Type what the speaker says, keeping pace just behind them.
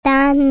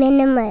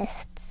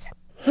Minimalists.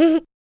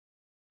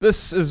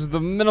 This is The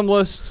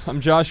Minimalists.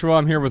 I'm Joshua.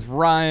 I'm here with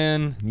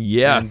Ryan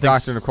and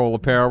thanks. Dr. Nicole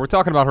LePere. We're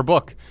talking about her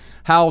book,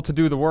 How to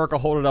Do the Work. I'll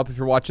hold it up if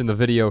you're watching the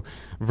video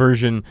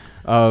version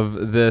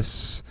of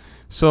this.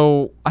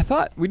 So I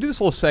thought we'd do this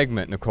little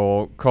segment,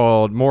 Nicole,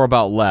 called More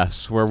About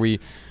Less, where we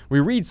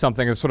read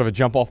something as sort of a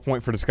jump-off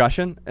point for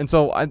discussion. And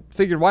so I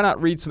figured, why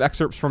not read some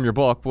excerpts from your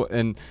book,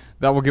 and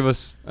that will give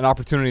us an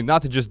opportunity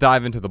not to just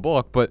dive into the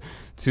book, but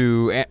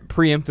to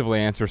preemptively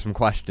answer some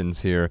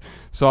questions here.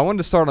 So I wanted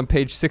to start on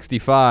page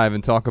 65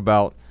 and talk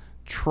about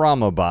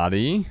trauma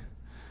body,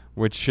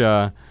 which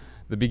the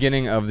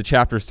beginning of the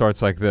chapter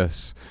starts like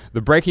this. The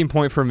breaking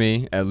point for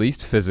me, at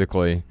least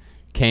physically,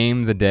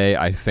 came the day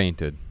I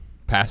fainted,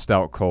 passed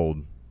out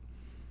cold.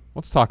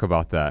 Let's talk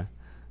about that.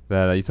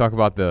 You talk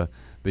about the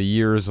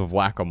years of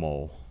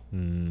whack-a-mole.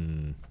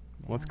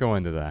 Let's go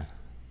into that.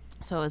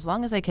 So as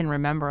long as I can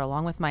remember,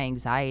 along with my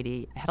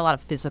anxiety, I had a lot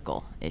of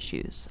physical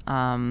issues,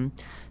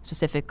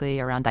 specifically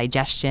around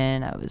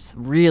digestion. I was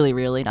really,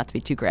 really, not to be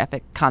too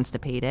graphic,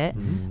 constipated.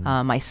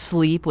 My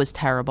sleep was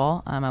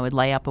terrible. I would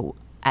lay up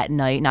at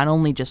night, not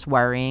only just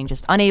worrying,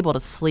 just unable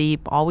to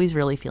sleep, always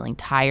really feeling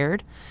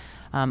tired.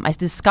 I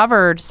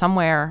discovered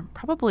somewhere,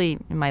 probably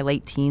in my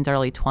late teens,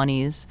 early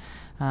 20s,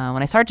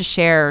 when I started to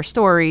share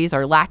stories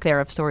or lack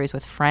thereof stories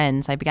with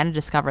friends, I began to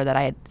discover that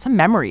I had some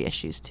memory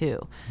issues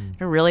too. I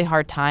had a really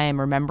hard time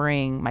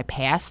remembering my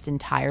past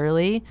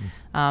entirely.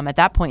 At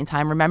that point in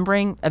time,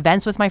 remembering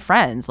events with my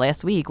friends.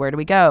 Last week, where do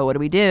we go? What do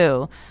we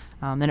do?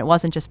 And it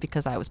wasn't just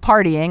because I was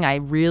partying. I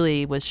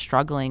really was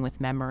struggling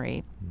with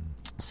memory.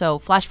 So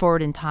flash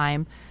forward in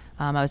time,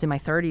 I was in my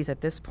 30s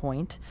at this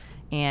point.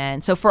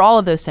 And so for all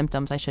of those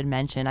symptoms, I should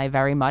mention, I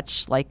very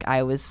much, like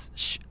I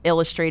was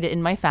illustrated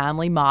in my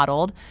family,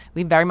 modeled,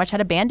 we very much had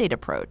a Band-Aid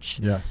approach.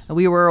 Yes.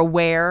 We were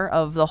aware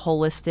of the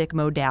holistic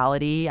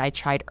modality. I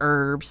tried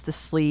herbs to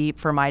sleep,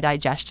 for my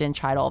digestion,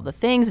 tried all of the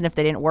things. And if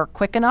they didn't work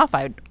quick enough,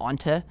 I'd on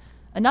to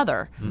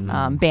another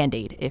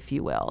Band-Aid, if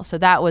you will. So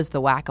that was the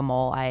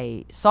whack-a-mole.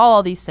 I saw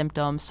all these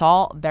symptoms,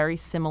 saw very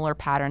similar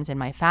patterns in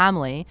my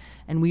family,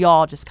 and we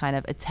all just kind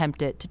of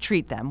attempted to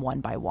treat them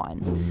one by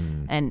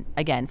one. And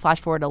again,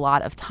 flash forward a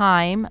lot of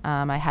time.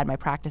 I had my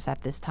practice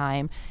at this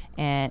time,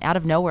 and out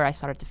of nowhere, I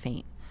started to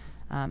faint.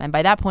 And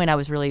by that point, I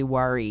was really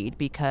worried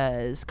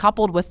because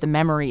coupled with the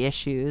memory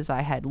issues,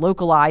 I had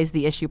localized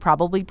the issue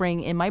probably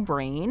being in my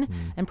brain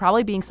and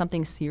probably being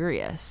something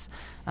serious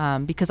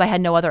because I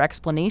had no other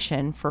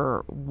explanation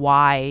for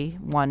why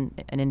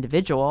an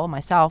individual,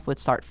 myself, would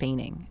start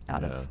fainting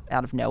out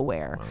of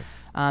nowhere.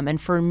 Wow.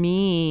 And for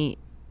me,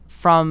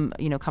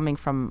 coming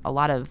from a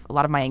lot of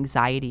my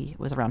anxiety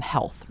was around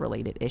health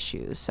related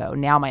issues. So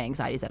now my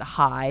anxiety is at a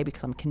high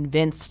because I'm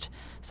convinced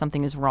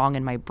something is wrong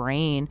in my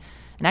brain.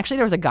 And actually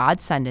there was a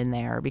godsend in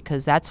there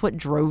because that's what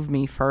drove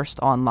me first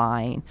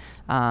online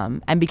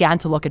and began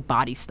to look at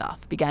body stuff,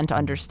 began to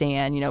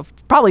understand,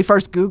 probably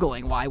first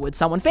Googling why would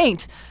someone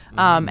faint,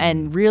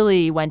 and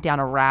really went down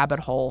a rabbit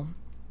hole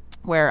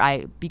where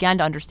I began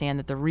to understand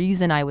that the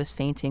reason I was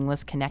fainting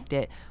was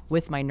connected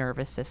with my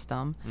nervous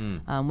system,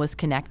 was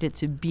connected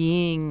to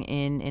being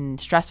in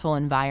stressful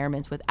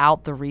environments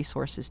without the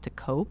resources to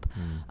cope.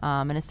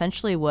 And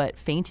essentially what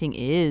fainting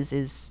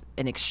is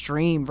an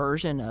extreme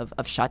version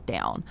of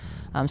shutdown.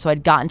 So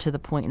I'd gotten to the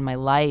point in my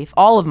life,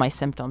 all of my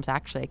symptoms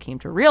actually I came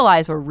to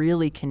realize were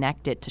really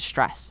connected to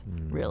stress,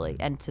 really,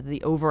 and to the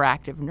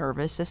overactive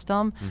nervous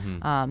system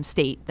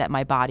state that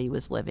my body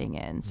was living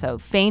in. So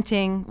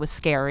fainting was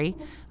scary,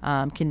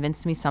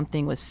 convinced me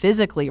something was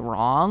physically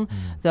wrong,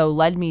 though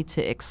led me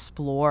to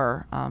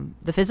explore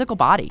the physical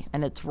body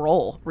and its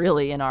role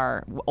really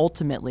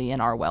ultimately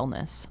in our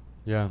wellness.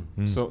 Yeah.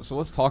 So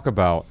let's talk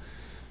about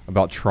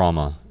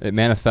trauma. It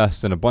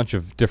manifests in a bunch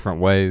of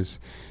different ways.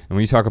 And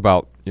when you talk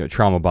about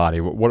trauma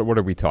body, what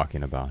are we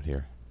talking about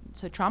here?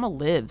 So trauma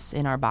lives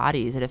in our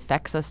bodies. It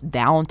affects us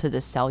down to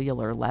the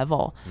cellular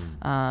level.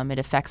 It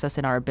affects us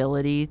in our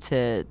ability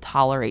to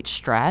tolerate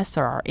stress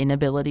or our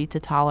inability to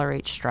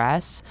tolerate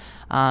stress.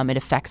 It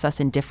affects us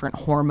in different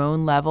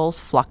hormone levels,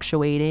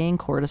 fluctuating,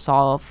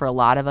 cortisol for a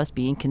lot of us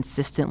being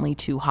consistently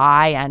too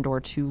high and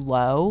or too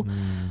low.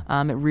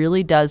 It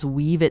really does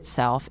weave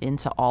itself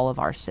into all of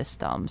our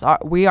systems.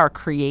 We are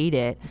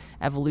created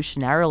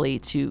evolutionarily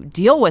to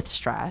deal with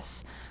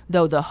stress,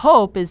 though the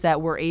hope is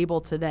that we're able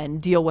to then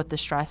deal with the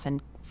stress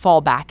and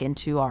fall back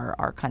into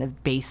our kind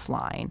of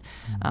baseline,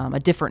 a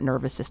different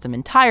nervous system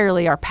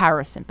entirely, our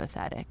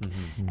parasympathetic.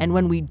 And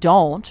when we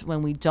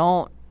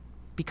don't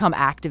become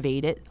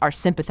activated, our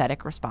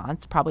sympathetic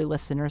response, probably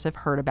listeners have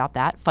heard about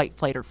that, fight,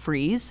 flight, or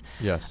freeze.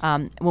 Yes.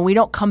 When we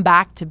don't come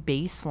back to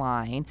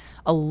baseline,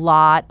 a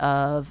lot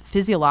of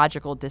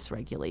physiological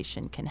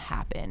dysregulation can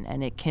happen,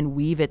 and it can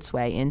weave its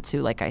way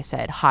into, like I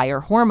said, higher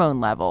hormone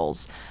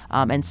levels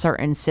and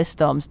certain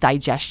systems,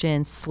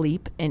 digestion,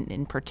 sleep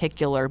in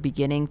particular,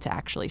 beginning to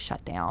actually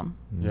shut down.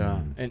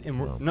 Yeah, and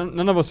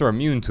none of us are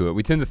immune to it.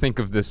 We tend to think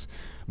of this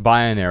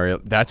binary,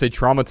 that's a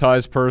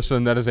traumatized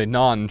person, that is a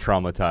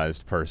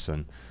non-traumatized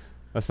person.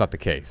 That's not the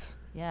case.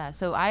 Yeah,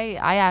 so I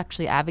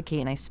actually advocate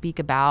and I speak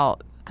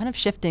about kind of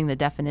shifting the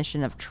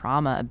definition of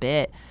trauma a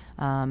bit,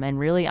 and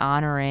really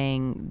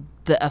honoring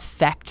the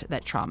effect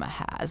that trauma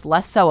has,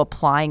 less so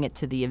applying it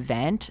to the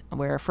event,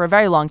 where for a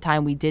very long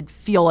time we did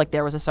feel like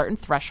there was a certain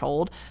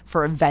threshold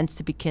for events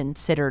to be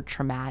considered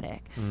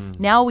traumatic.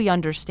 Now we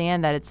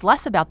understand that it's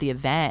less about the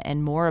event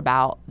and more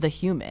about the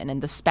human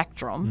and the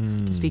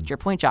spectrum, to speak to your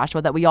point,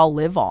 Joshua, that we all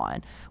live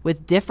on,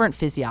 with different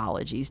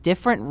physiologies,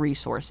 different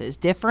resources,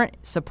 different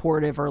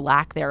supportive or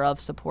lack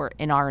thereof support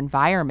in our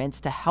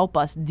environments to help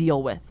us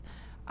deal with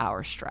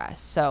our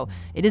stress. So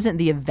it isn't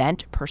the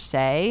event per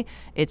se,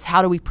 it's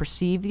how do we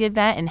perceive the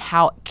event and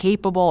how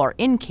capable or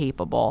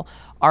incapable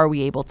are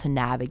we able to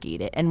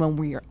navigate it. And when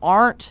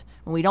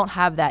we don't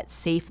have that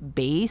safe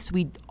base,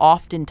 we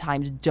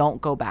oftentimes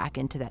don't go back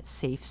into that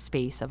safe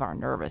space of our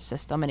nervous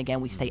system. And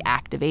again, we stay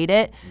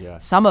activated.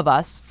 Yes. Some of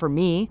us, for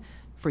me,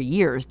 for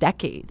years,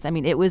 decades. I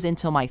mean, it was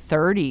until my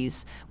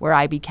 30s where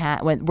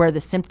where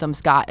the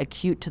symptoms got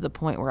acute to the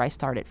point where I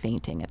started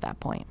fainting at that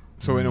point.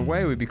 So in a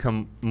way, we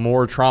become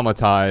more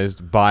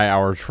traumatized by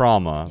our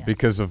trauma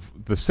because of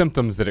the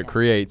symptoms that it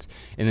creates.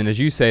 And then, as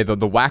you say, the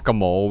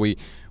whack-a-mole,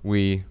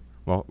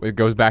 well, it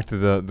goes back to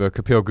the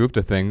Kapil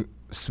Gupta thing,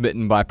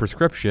 smitten by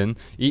prescription.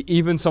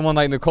 Even someone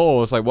like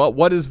Nicole is like, well,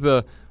 what's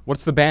the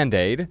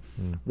Band-Aid?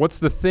 What's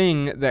the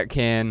thing that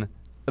can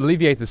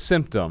alleviate the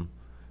symptom?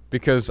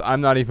 Because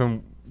I'm not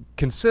even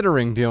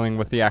considering dealing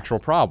with the actual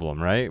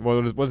problem, right?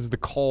 What is the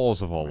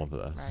cause of all of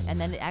this? Right. And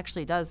then it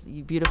actually does,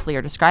 you beautifully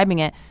are describing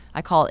it,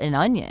 I call it an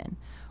onion.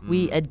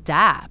 We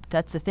adapt.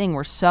 That's the thing.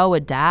 We're so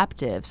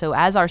adaptive. So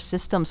as our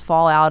systems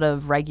fall out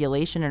of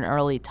regulation in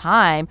early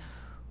time,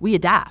 we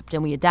adapt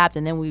and we adapt,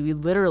 and then we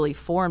literally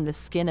form the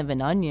skin of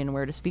an onion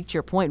where, to speak to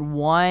your point,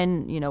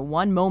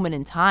 one moment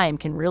in time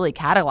can really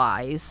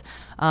catalyze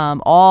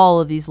all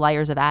of these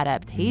layers of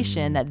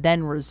adaptation that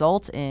then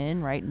result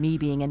in, right, me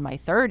being in my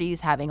 30s,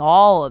 having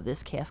all of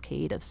this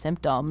cascade of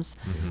symptoms,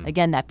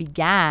 again, that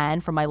began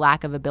from my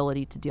lack of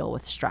ability to deal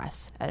with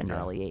stress at an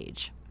early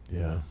age.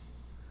 Yeah.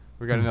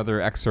 We got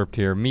another excerpt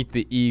here. Meet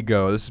the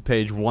Ego. This is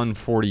page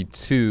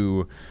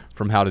 142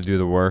 from How to Do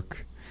the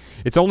Work.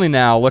 It's only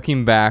now,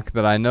 looking back,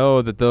 that I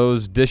know that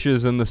those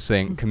dishes in the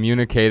sink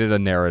communicated a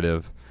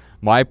narrative.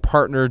 My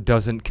partner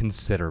doesn't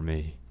consider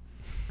me.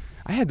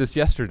 I had this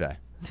yesterday.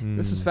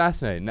 This is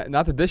fascinating.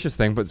 Not the dishes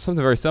thing, but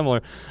something very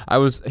similar. I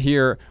was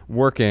here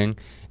working,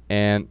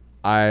 and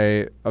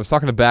I was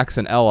talking to Bex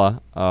and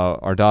Ella,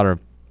 our daughter,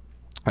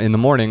 in the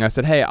morning. I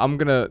said, hey, I'm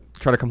going to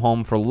try to come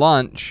home for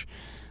lunch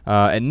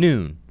at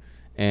noon,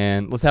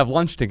 and let's have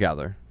lunch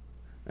together.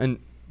 And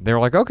they were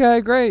like,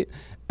 okay, great.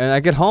 And I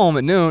get home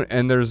at noon,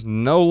 and there's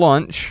no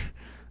lunch,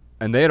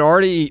 and they had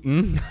already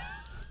eaten.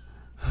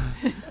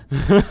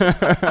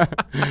 And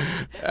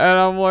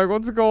I'm like,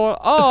 what's going on?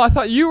 Oh, I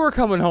thought you were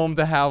coming home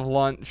to have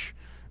lunch.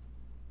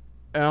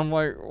 And I'm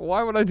like,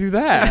 why would I do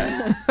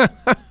that?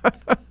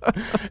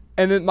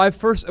 And then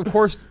of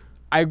course,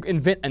 I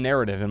invent a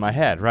narrative in my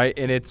head, right?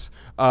 And it's,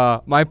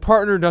 my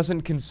partner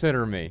doesn't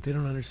consider me. They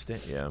don't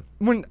understand. Yeah.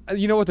 When,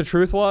 you know what the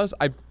truth was?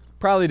 I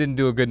probably didn't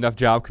do a good enough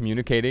job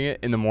communicating it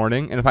in the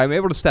morning. And if I'm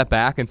able to step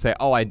back and say,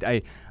 oh,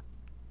 I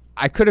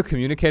could have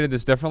communicated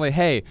this differently.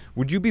 Hey,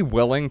 would you be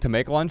willing to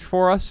make lunch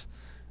for us?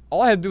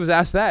 All I had to do was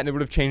ask that, and it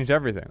would have changed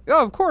everything.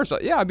 Oh, of course.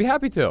 Yeah, I'd be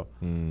happy to.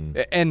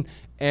 And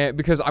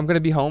because I'm going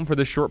to be home for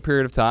this short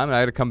period of time, and I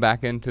had to come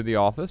back into the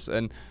office,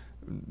 and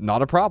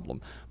not a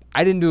problem.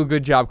 I didn't do a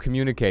good job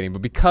communicating,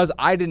 but because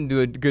I didn't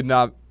do a good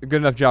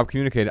enough job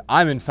communicating,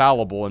 I'm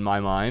infallible in my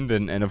mind,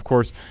 and of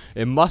course,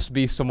 it must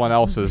be someone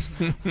else's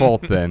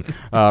fault then.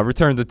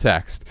 Return the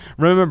text.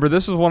 Remember,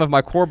 this is one of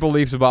my core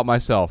beliefs about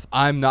myself.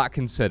 I'm not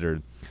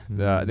considered.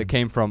 That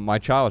came from my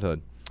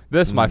childhood.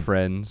 This, my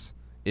friends,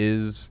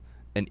 is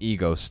an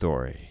ego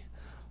story.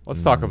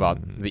 Let's talk about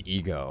the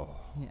ego.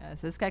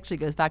 Yes, this actually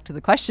goes back to the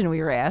question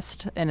we were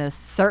asked in a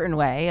certain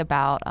way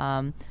about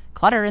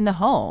clutter in the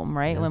home,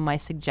 right? When my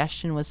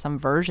suggestion was some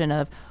version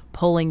of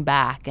pulling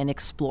back and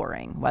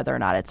exploring whether or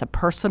not it's a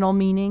personal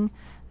meaning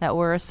that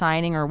we're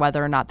assigning or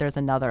whether or not there's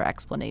another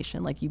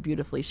explanation. Like you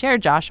beautifully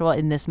shared, Joshua,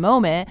 in this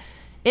moment,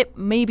 it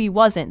maybe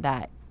wasn't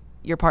that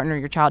your partner or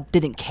your child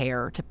didn't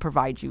care to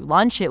provide you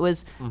lunch. It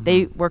was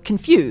they were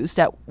confused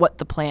at what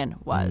the plan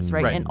was,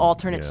 right? An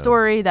alternate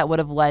story that would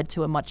have led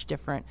to a much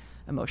different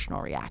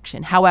emotional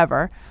reaction.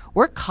 However,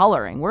 we're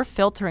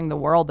filtering the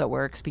world that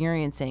we're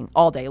experiencing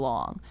all day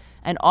long.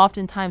 And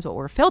oftentimes what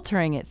we're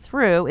filtering it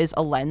through is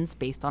a lens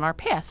based on our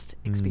past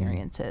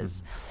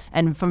experiences.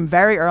 And from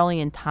very early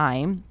in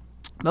time,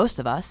 most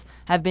of us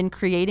have been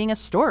creating a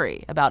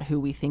story about who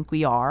we think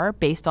we are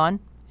based on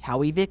how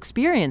we've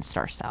experienced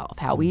ourselves,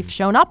 how we've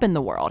shown up in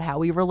the world, how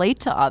we relate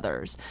to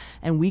others.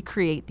 And we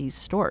create these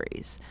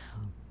stories.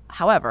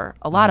 However,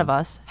 a lot of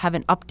us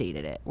haven't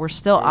updated it. We're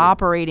still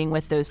operating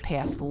with those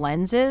past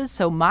lenses.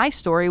 So my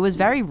story was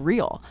very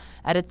real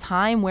at a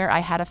time where I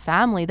had a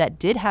family that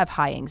did have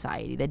high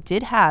anxiety, that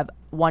did have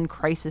one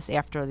crisis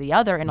after the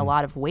other in a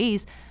lot of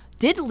ways,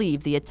 did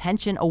leave the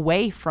attention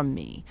away from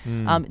me,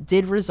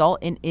 did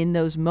result in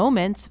those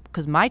moments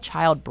because my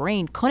child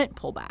brain couldn't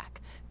pull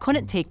back,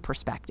 couldn't take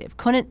perspective,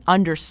 couldn't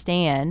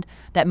understand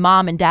that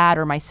mom and dad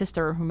or my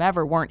sister or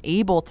whomever weren't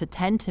able to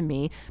tend to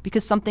me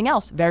because something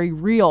else very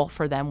real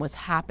for them was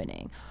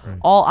happening. Right.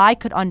 All I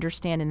could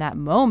understand in that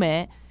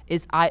moment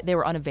is they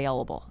were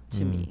unavailable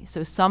to me.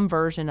 So some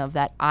version of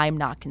that I'm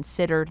not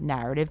considered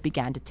narrative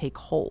began to take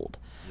hold,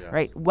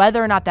 right?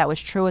 Whether or not that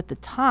was true at the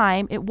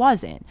time, it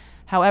wasn't.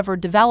 However,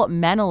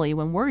 developmentally,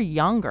 when we're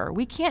younger,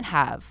 we can't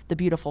have the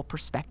beautiful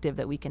perspective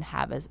that we can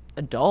have as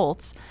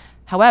adults.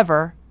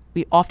 However,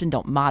 we often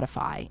don't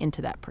modify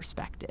into that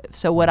perspective.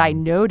 So what I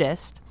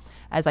noticed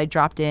as I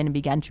dropped in and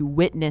began to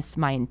witness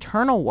my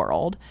internal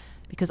world,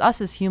 because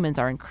us as humans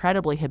are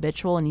incredibly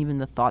habitual in even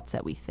the thoughts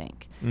that we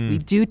think. We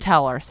do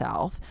tell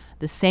ourselves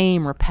the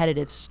same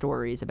repetitive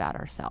stories about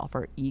ourselves,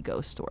 or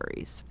ego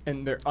stories.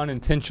 And they're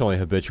unintentionally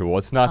habitual.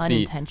 It's not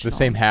the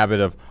same habit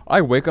of,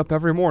 I wake up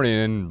every morning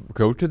and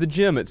go to the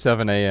gym at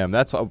 7 a.m.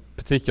 That's a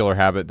particular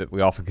habit that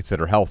we often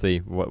consider healthy,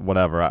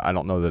 whatever. I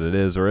don't know that it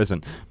is or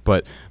isn't.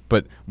 But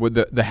with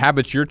the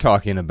habits you're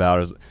talking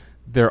about, is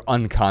they're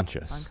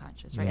unconscious.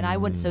 Unconscious, right? And I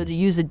would, so to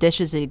use the dish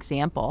as an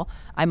example,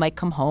 I might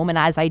come home, and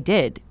as I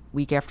did,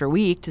 week after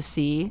week, to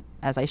see,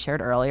 as I shared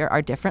earlier,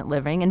 our different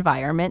living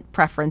environment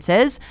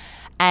preferences,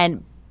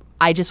 and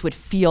I just would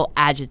feel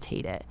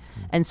agitated.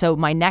 And so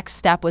my next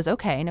step was,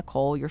 okay,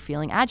 Nicole, you're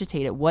feeling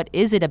agitated. What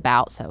is it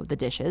about, so the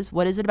dishes,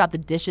 what is it about the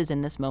dishes in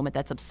this moment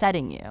that's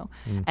upsetting you?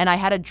 And I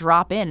had to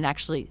drop in and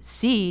actually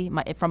see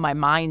from my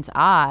mind's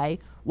eye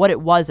what it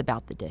was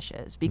about the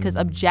dishes, because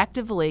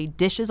objectively,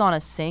 dishes on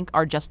a sink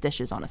are just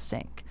dishes on a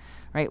sink.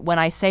 Right? When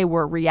I say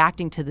we're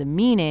reacting to the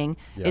meaning,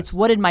 it's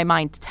what did my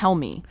mind tell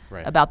me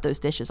about those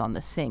dishes on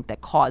the sink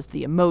that caused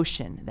the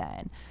emotion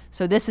then.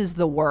 So this is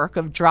the work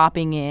of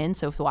dropping in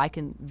so I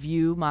can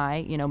view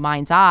my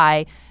mind's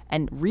eye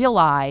and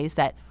realize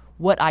that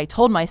what I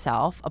told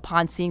myself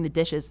upon seeing the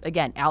dishes,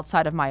 again,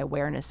 outside of my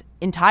awareness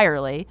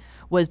entirely,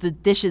 was the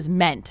dishes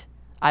meant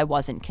I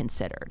wasn't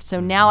considered. So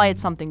now I had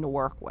something to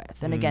work with.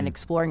 And again,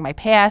 exploring my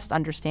past,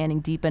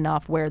 understanding deep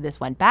enough where this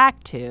went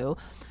back to,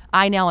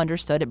 I now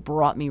understood it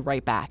brought me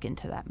right back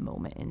into that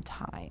moment in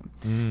time.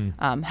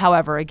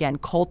 However, again,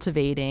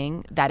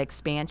 cultivating that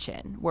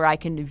expansion where I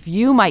can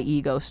view my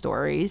ego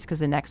stories, because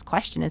the next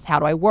question is, how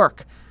do I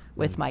work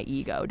with my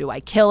ego? Do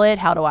I kill it?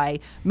 How do I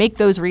make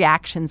those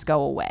reactions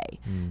go away?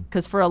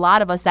 Because for a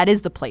lot of us, that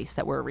is the place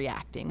that we're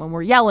reacting. When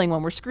we're yelling,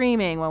 when we're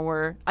screaming, when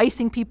we're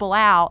icing people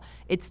out,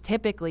 it's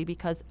typically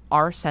because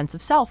our sense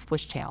of self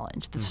was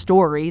challenged. The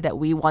story that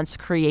we once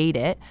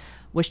created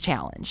was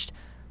challenged.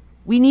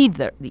 We need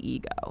the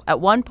ego.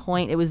 At one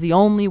point, it was the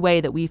only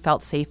way that we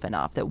felt safe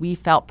enough, that we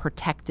felt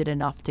protected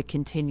enough to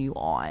continue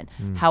on.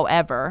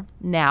 However,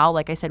 now,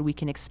 like I said, we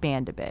can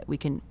expand a bit. We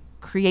can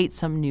create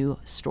some new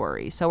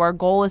stories. So our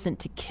goal isn't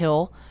to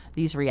kill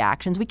these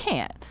reactions. We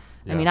can't.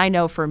 I mean, I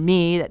know for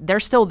me that they're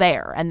still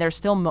there, and there's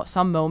still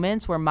some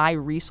moments where my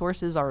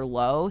resources are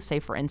low. Say,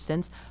 for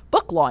instance,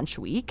 book launch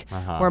week,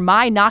 where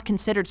my not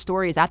considered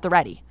story is at the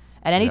ready.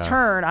 At any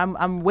turn,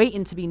 I'm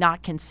waiting to be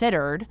not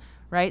considered.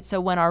 Right?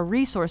 So when our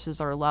resources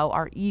are low,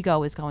 our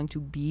ego is going to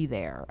be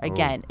there.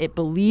 Again, it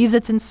believes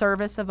it's in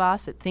service of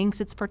us. It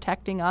thinks it's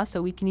protecting us,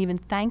 so we can even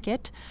thank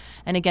it.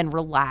 And again,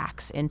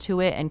 relax into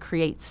it and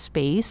create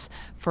space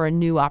for a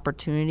new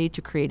opportunity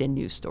to create a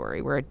new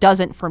story where it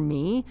doesn't, for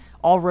me,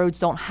 all roads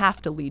don't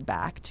have to lead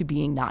back to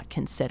being not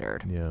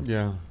considered.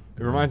 Yeah.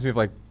 It reminds me of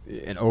like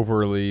an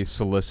overly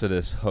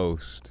solicitous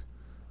host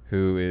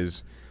who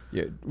is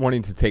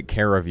wanting to take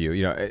care of you.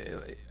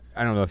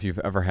 I don't know if you've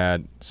ever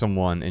had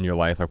someone in your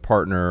life, a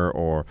partner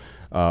or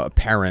a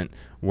parent,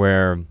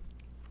 where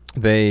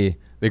they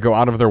go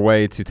out of their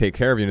way to take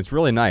care of you, and it's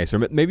really nice. Or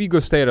maybe you go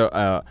stay at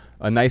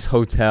a nice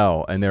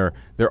hotel, and they're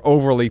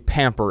overly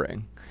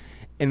pampering,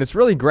 and it's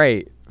really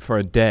great for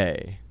a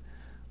day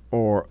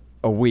or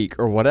a week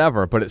or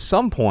whatever. But at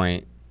some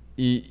point,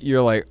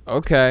 you're like,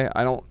 okay,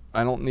 I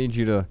don't need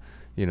you to,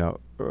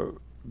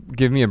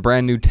 give me a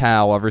brand new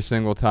towel every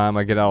single time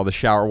I get out of the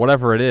shower,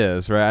 whatever it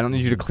is, right? I don't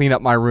need you to clean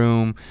up my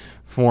room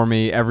for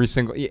me every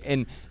single,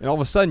 and all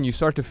of a sudden you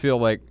start to feel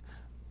like,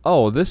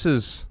 oh, this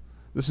is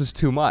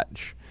too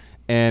much.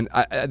 And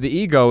the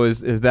ego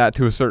is that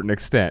to a certain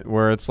extent,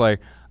 where it's like,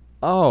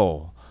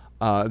 oh,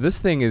 this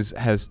thing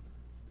has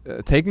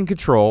taken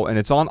control and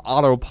it's on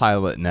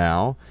autopilot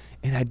now,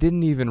 and I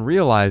didn't even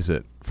realize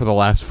it for the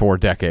last 4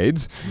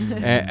 decades,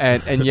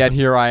 and yet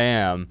here I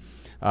am.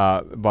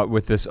 But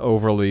with this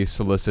overly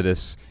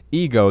solicitous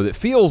ego that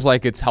feels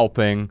like it's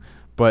helping,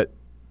 but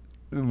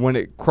when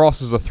it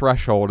crosses a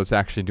threshold, it's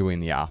actually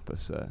doing the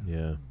opposite.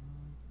 Yeah.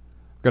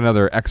 Got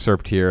another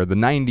excerpt here. The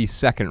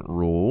 90-second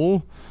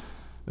rule.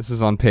 This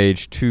is on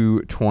page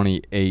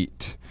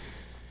 228.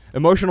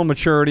 Emotional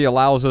maturity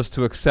allows us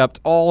to accept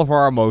all of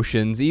our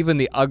emotions, even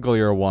the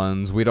uglier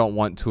ones we don't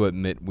want to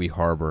admit we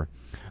harbor.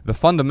 The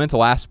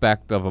fundamental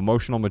aspect of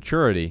emotional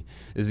maturity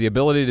is the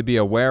ability to be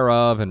aware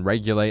of and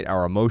regulate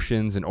our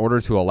emotions in order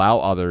to allow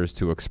others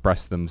to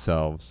express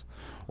themselves,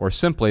 or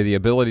simply the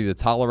ability to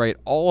tolerate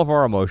all of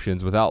our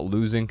emotions without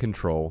losing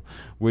control,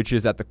 which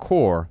is at the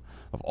core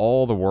of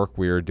all the work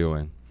we are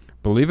doing.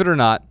 Believe it or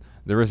not,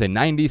 there is a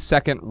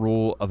 90-second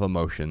rule of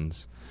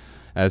emotions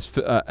as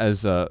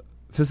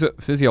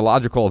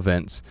physiological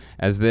events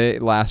as they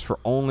last for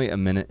only a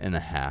minute and a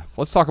half.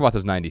 Let's talk about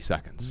those 90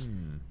 seconds.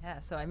 Yeah,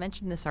 so I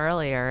mentioned this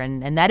earlier,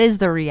 and that is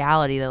the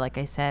reality that, like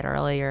I said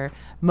earlier,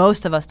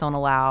 most of us don't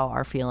allow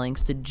our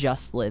feelings to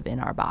just live in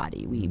our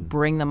body. We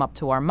bring them up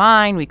to our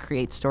mind. We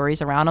create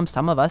stories around them.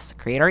 Some of us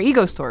create our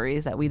ego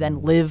stories that we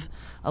then live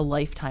a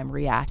lifetime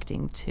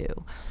reacting to.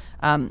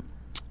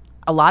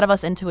 A lot of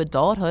us into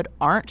adulthood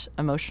aren't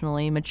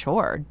emotionally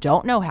mature,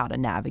 don't know how to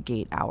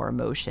navigate our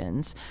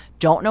emotions,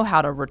 don't know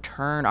how to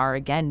return our,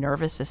 again,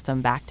 nervous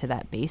system back to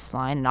that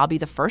baseline. And I'll be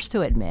the first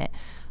to admit,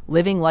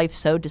 living life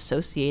so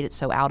dissociated,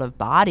 so out of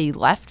body,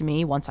 left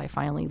me, once I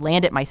finally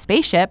landed my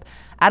spaceship,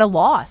 at a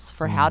loss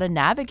for how to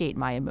navigate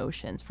my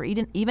emotions, for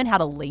even how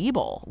to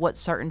label what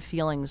certain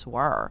feelings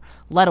were,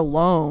 let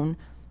alone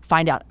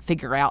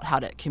figure out how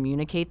to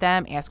communicate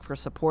them, ask for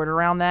support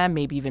around them,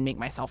 maybe even make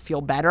myself feel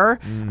better.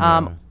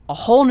 A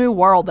whole new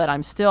world that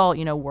I'm still,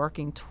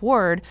 working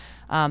toward.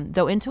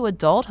 Though into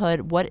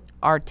adulthood, what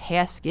our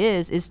task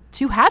is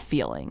to have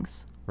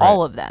feelings,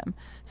 all of them.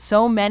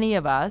 So many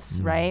of us,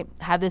 right,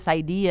 have this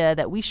idea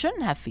that we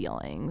shouldn't have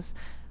feelings.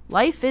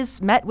 Life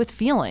is met with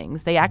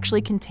feelings. They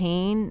actually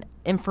contain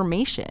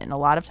information. A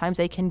lot of times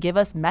they can give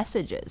us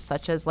messages,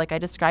 such as, like I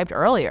described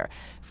earlier,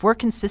 if we're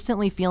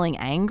consistently feeling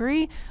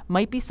angry,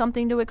 might be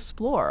something to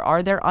explore.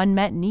 Are there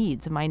unmet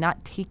needs? Am I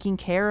not taking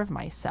care of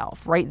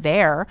myself? Right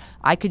there,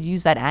 I could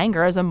use that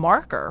anger as a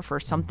marker for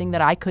something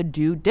that I could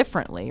do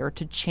differently or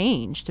to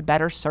change to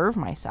better serve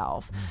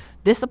myself.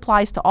 This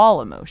applies to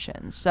all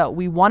emotions. So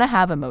we want to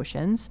have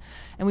emotions,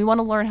 and we want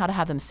to learn how to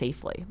have them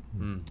safely,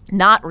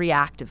 not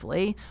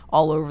reactively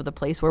all over the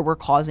place where we're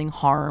causing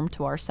harm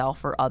to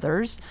ourselves or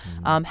others.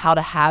 How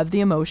to have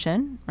the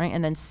emotion, right,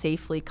 and then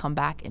safely come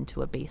back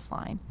into a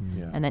baseline.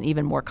 And then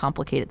even more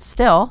complicated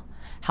still,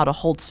 how to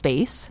hold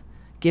space,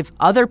 give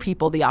other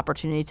people the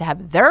opportunity to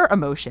have their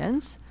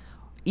emotions,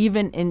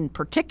 even in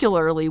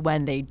particularly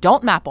when they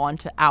don't map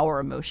onto our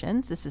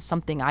emotions. This is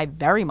something I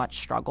very much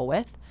struggle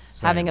with.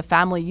 Having a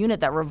family unit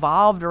that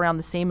revolved around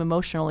the same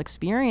emotional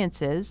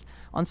experiences,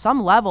 on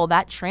some level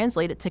that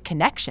translated to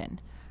connection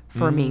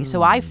for me.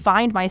 So I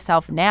find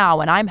myself now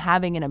when I'm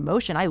having an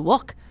emotion, I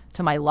look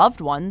to my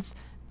loved ones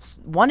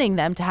wanting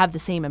them to have the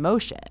same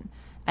emotion.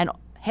 And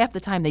half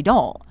the time they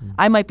don't.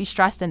 I might be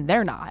stressed and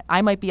they're not.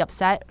 I might be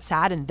upset,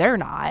 sad, and they're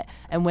not.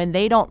 And when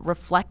they don't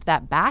reflect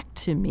that back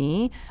to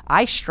me,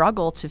 I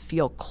struggle to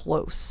feel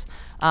close.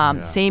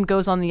 Same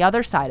goes on the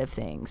other side of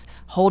things.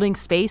 Holding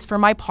space for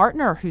my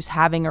partner who's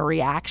having a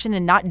reaction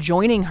and not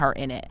joining her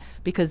in it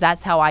because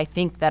that's how I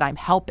think that I'm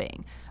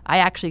helping. I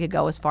actually could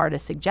go as far to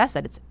suggest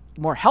that it's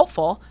more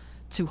helpful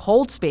to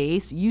hold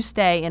space. You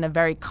stay in a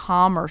very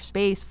calmer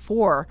space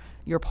for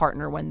your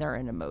partner when they're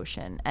in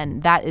emotion.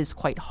 And that is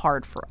quite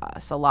hard for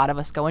us. A lot of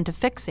us go into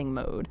fixing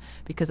mode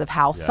because of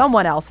how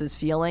someone else is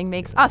feeling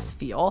makes us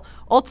feel,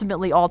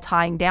 ultimately all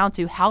tying down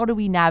to how do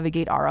we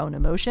navigate our own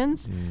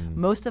emotions.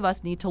 Most of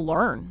us need to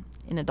learn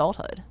in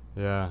adulthood.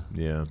 Yeah.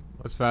 Yeah.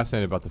 What's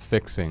fascinating about the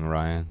fixing,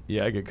 Ryan?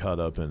 Yeah, I get caught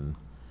up in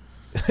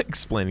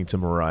explaining to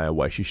Mariah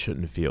why she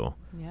shouldn't feel.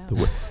 Yeah.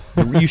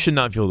 You should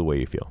not feel the way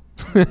you feel.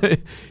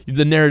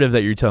 The narrative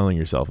that you're telling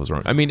yourself is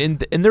wrong. I mean,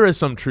 and there is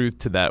some truth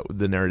to that,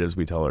 the narratives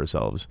we tell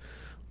ourselves.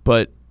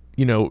 But,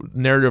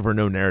 narrative or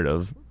no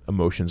narrative,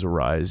 emotions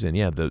arise. And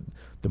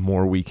the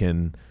more we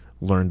can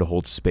learn to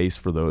hold space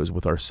for those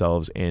with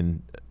ourselves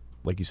and,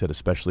 like you said,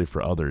 especially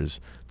for others,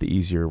 the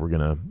easier we're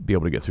going to be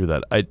able to get through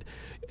that.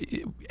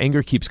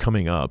 Anger keeps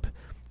coming up,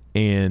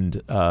 and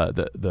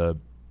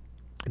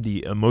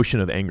the emotion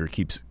of anger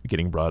keeps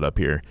getting brought up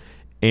here.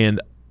 And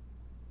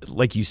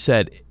like you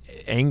said,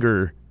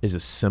 anger is a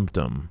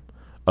symptom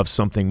of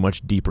something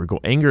much deeper.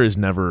 Anger is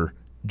never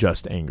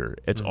just anger.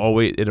 It's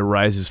always, it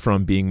arises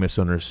from being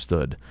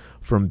misunderstood,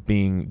 from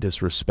being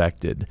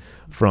disrespected,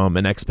 from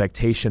an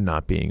expectation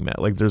not being met.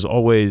 Like there's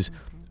always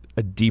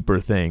a deeper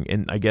thing.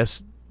 And I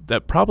guess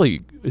that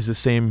probably is the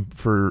same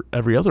for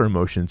every other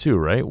emotion too,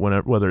 right?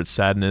 Whether it's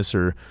sadness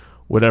or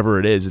whatever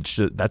it is, it's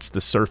just, that's the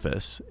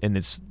surface, and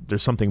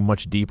there's something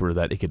much deeper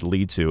that it could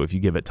lead to. If you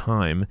give it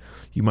time,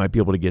 you might be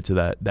able to get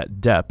to that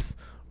depth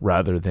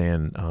rather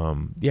than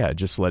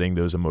just letting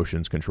those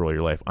emotions control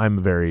your life. I'm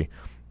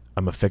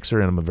a fixer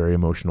and I'm a very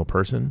emotional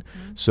person,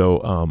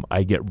 so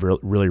I get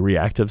really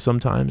reactive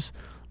sometimes.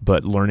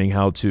 But learning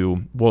how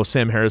to,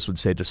 Sam Harris would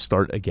say, to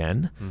start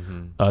again,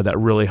 that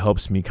really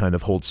helps me kind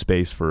of hold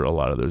space for a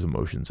lot of those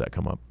emotions that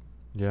come up.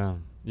 Yeah.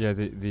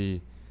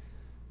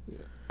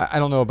 I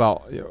don't know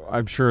about,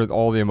 I'm sure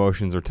all the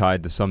emotions are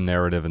tied to some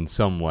narrative in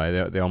some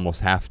way. They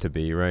almost have to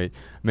be, right?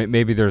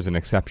 Maybe there's an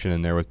exception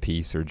in there with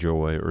peace or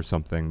joy or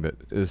something that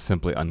is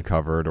simply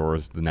uncovered or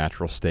is the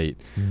natural state.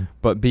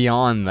 But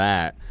beyond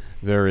that,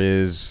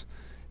 there's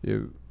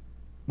a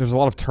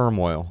lot of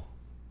turmoil.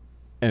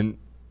 And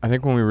I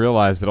think when we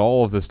realize that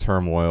all of this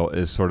turmoil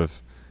is sort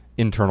of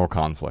internal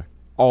conflict,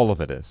 all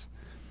of it is.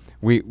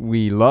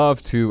 We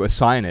love to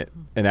assign it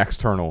an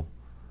external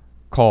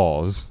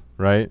cause,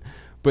 right?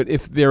 But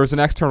if there was an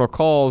external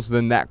cause,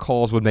 then that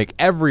cause would make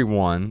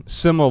everyone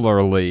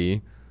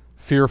similarly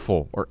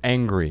fearful or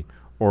angry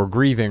or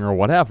grieving or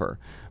whatever.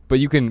 But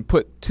you can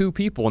put two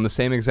people in the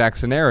same exact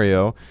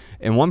scenario,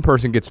 and one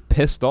person gets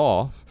pissed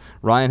off.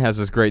 Ryan has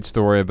this great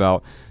story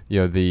about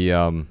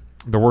the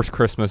worst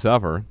Christmas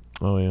ever.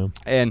 Oh yeah.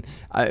 And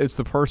it's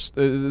the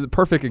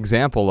perfect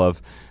example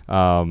of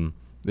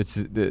it's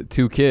the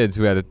two kids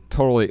who had a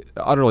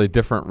utterly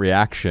different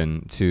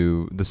reaction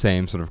to the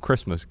same sort of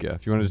Christmas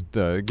gift. You want to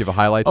just give a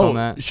highlights on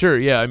that? Sure.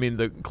 Yeah. I mean,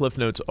 the cliff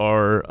notes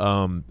are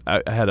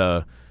I had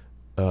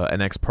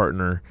an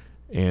ex-partner,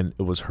 and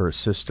it was her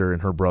sister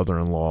and her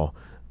brother-in-law.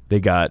 They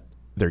got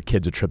their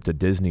kids a trip to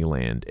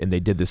Disneyland, and they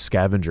did this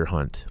scavenger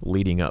hunt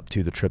leading up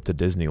to the trip to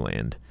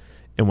Disneyland.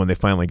 And when they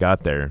finally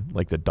got there,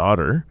 like the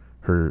daughter,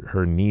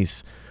 her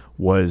niece,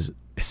 was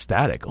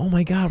ecstatic. Oh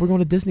my God, we're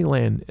going to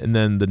Disneyland. And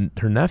then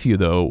her nephew,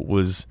 though,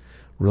 was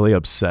really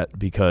upset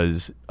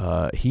because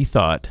he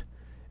thought,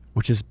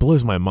 which just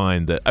blows my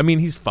mind, that, I mean,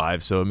 he's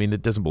 5, so I mean,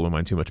 it doesn't blow my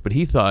mind too much, but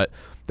he thought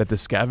that the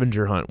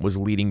scavenger hunt was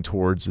leading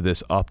towards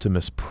this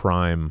Optimus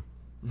Prime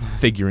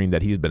figurine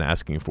that he's been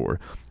asking for.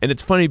 And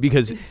it's funny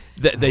because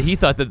that he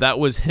thought that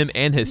was him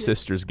and his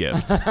sister's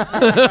gift.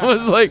 It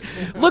was like,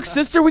 look,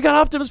 sister, we got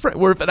Optimus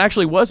Prime. Or if it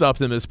actually was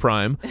Optimus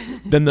Prime,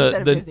 then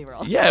Instead of Disney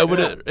World. Yeah, it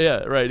would.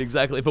 Yeah, right,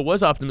 exactly. If it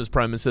was Optimus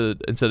Prime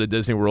instead of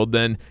Disney World,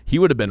 then he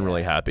would have been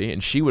really happy,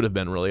 and she would have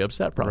been really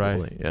upset,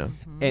 probably. Right.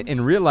 Yeah.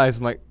 And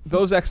realizing, like,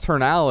 those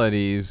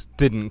externalities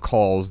didn't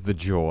cause the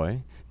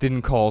joy,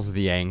 didn't cause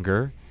the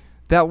anger.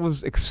 That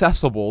was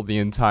accessible the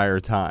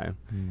entire time.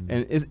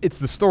 And it's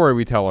the story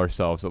we tell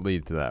ourselves that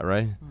lead to that,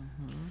 right?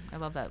 I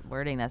love that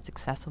wording, that's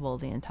accessible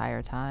the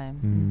entire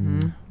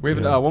time. We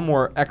have one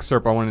more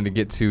excerpt I wanted to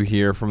get to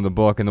here from the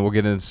book, and then we'll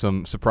get into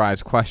some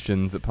surprise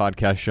questions that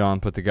Podcast Sean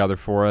put together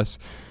for us.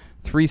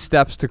 3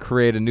 steps to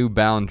create a new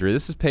boundary.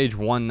 This is page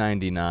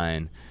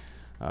 199.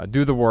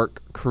 Do the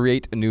work,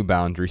 create a new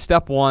boundary.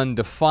 Step 1,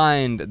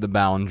 define the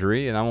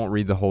boundary. And I won't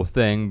read the whole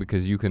thing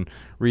because you can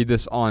read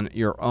this on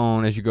your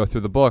own as you go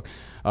through the book.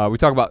 We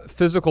talk about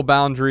physical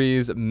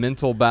boundaries,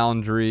 mental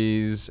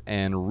boundaries,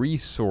 and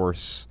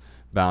resource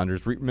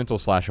boundaries,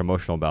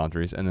 mental/emotional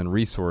boundaries, and then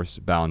resource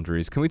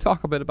boundaries. Can we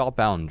talk a bit about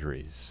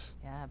boundaries?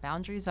 Yeah,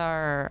 boundaries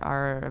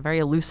are a very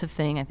elusive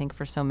thing, I think,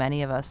 for so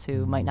many of us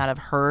who might not have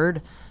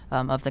heard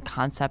of the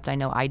concept. I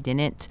know I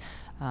didn't.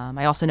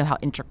 I also know how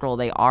integral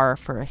they are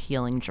for a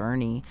healing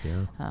journey.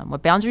 Yeah.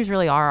 What boundaries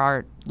really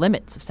are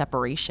limits of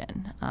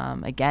separation,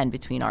 again,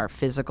 between our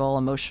physical,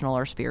 emotional,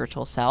 or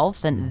spiritual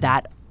selves and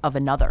that of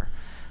another.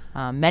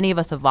 Many of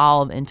us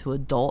evolve into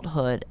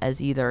adulthood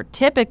as either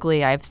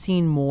typically I've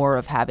seen more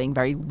of having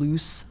very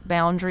loose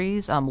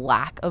boundaries,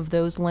 lack of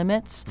those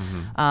limits.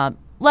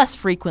 Less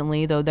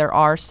frequently, though, there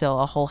are still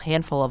a whole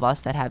handful of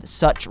us that have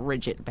such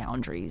rigid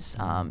boundaries,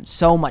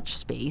 so much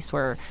space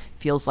where it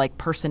feels like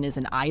person is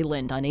an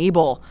island,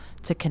 unable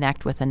to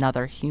connect with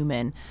another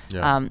human.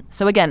 Yeah.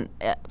 So again,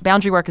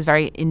 boundary work is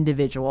very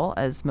individual,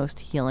 as most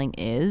healing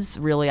is,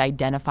 really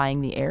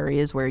identifying the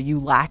areas where you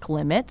lack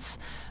limits,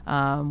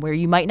 where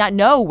you might not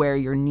know where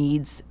your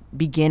needs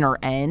begin or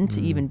end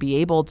to even be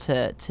able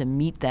to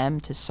meet them,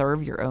 to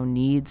serve your own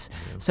needs.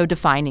 So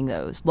defining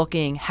those,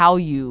 looking how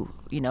you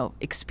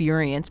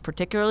experience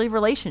particularly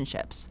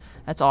relationships.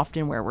 That's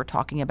often where we're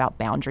talking about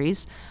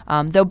boundaries.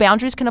 Though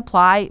boundaries can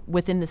apply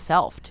within the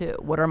self too.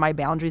 What are my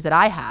boundaries that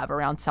I have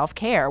around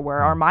self-care? Where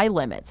are my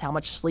limits? How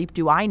much sleep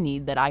do I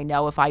need that I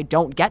know if I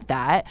don't get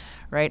that,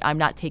 right, I'm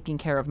not taking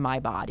care of my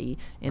body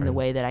in the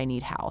way that I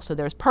need how. So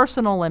there's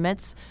personal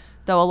limits,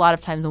 though a lot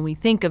of times when we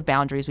think of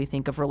boundaries, we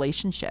think of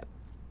relationship.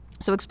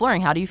 So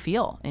exploring, how do you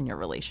feel in your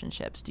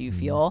relationships? Do you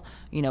feel,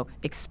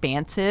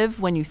 expansive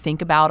when you think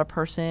about a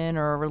person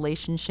or a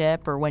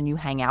relationship or when you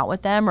hang out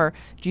with them? Or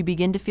do you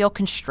begin to feel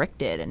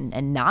constricted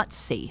and not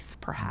safe,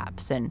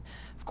 perhaps? And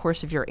of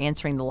course, if you're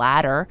answering the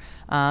latter,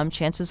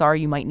 chances are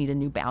you might need a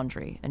new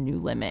boundary, a new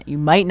limit. You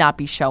might not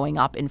be showing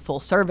up in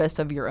full service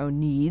of your own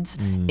needs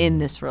in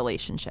this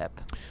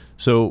relationship.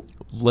 So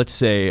let's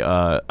say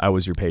I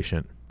was your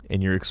patient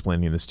and you're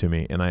explaining this to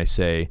me, and I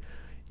say,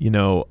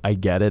 I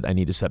get it. I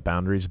need to set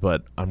boundaries,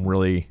 but I'm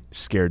really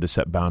scared to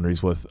set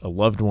boundaries with a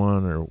loved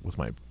one or with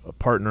my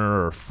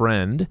partner or a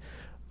friend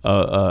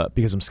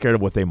because I'm scared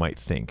of what they might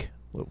think.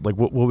 Like,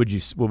 what would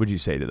you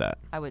say to that?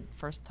 I would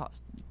first talk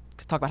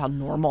about how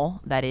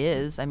normal that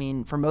is. I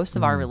mean, for most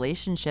of our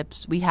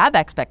relationships, we have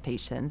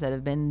expectations that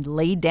have been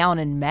laid down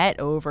and met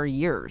over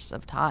years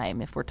of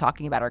time. If we're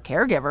talking about our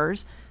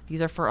caregivers,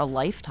 these are for a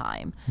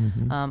lifetime.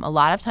 A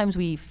lot of times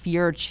we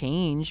fear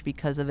change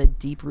because of a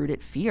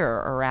deep-rooted fear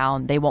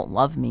around they won't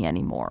love me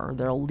anymore, or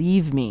they'll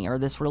leave me, or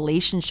this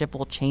relationship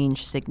will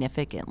change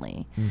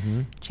significantly.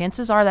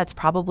 Chances are that's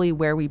probably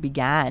where we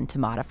began to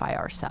modify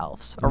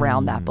ourselves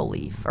around that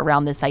belief,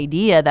 around this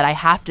idea that I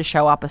have to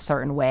show up a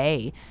certain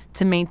way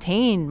to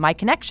maintain my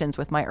connections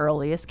with my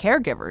earliest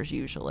caregivers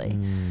usually.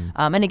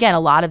 And again, a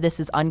lot of this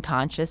is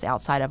unconscious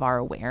outside of our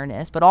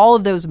awareness, but all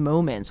of those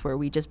moments where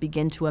we just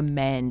begin to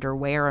amend or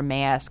wear a a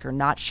mask or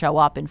not show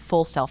up in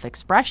full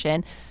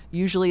self-expression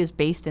usually is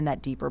based in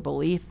that deeper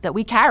belief that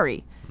we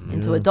carry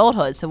into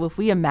adulthood. So if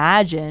we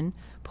imagine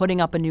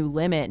putting up a new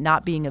limit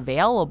not being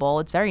available,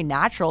 it's very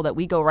natural that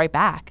we go right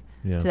back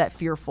to that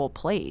fearful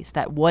place,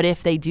 that what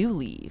if they do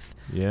leave?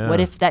 What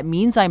if that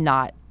means I'm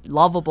not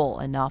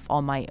lovable enough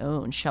on my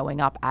own, showing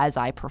up as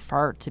I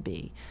prefer to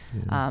be?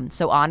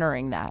 So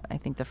honoring that, I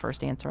think the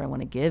first answer I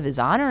want to give is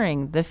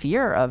honoring the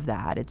fear of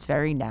that. It's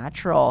very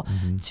natural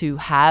to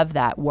have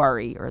that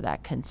worry or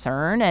that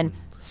concern, and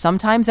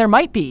sometimes there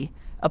might be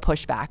a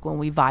pushback when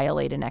we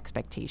violate an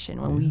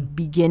expectation, when we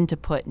begin to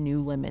put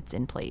new limits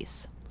in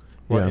place.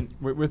 Well, and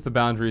with the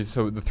boundaries,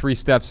 so the 3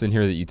 steps in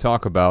here that you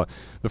talk about,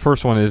 the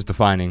first one is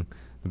defining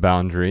the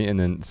boundary, and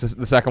then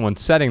the second one,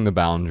 setting the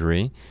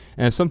boundary.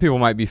 And some people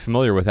might be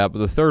familiar with that, but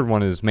the third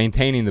one is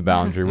maintaining the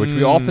boundary, which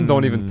we often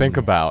don't even think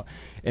about.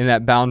 And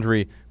that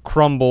boundary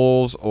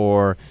crumbles,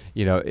 or,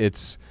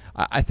 it's,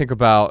 I think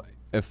about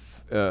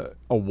if a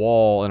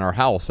wall in our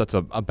house, that's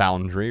a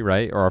boundary,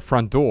 right? Or a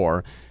front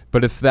door.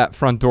 But if that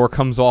front door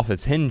comes off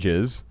its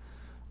hinges,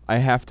 I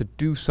have to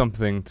do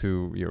something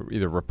to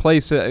either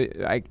replace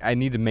it. I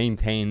need to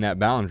maintain that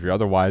boundary.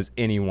 Otherwise,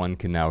 anyone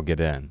can now get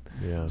in.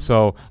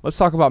 So let's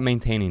talk about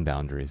maintaining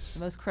boundaries.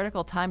 The most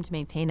critical time to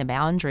maintain a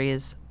boundary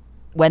is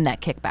when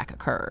that kickback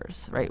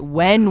occurs, right?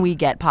 When we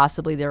get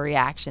possibly the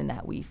reaction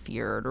that we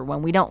feared, or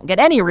when we don't get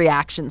any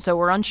reaction, so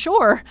we're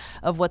unsure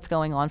of what's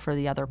going on for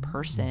the other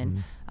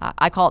person.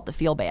 I call it the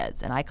feel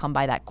bads, and I come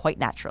by that quite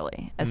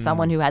naturally as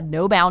someone who had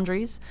no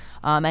boundaries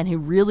and who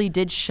really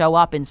did show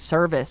up in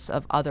service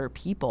of other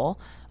people,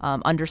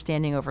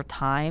 understanding over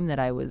time that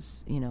I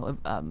was,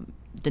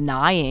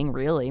 denying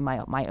really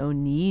my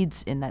own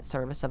needs in that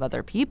service of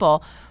other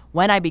people.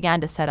 When I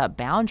began to set up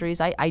boundaries,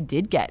 I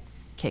did get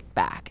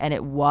kickback, and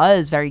it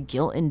was very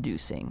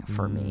guilt-inducing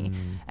for me.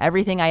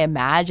 Everything I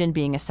imagined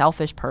being a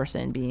selfish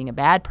person, being a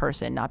bad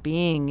person, not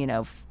being,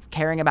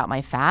 caring about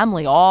my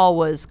family, all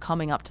was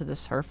coming up to the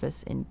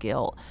surface in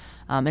guilt.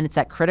 And it's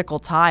that critical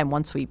time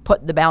once we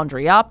put the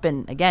boundary up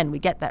and, again, we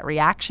get that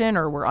reaction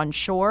or we're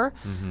unsure,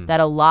 that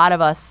a lot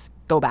of us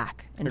go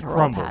back into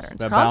old patterns.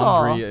 That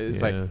boundary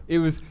is like, it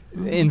was,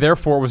 and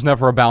therefore it was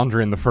never a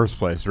boundary in the first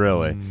place,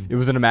 really. It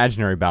was an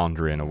imaginary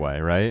boundary in a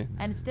way, right?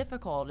 And it's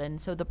difficult. And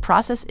so the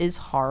process is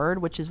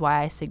hard, which is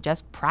why I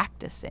suggest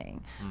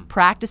practicing.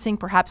 Practicing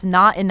perhaps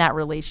not in that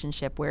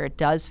relationship where it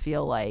does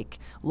feel like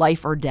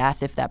life or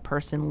death if that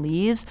person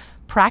leaves.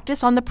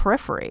 Practice on the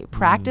periphery.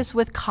 Practice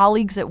with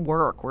colleagues at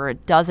work where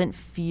it doesn't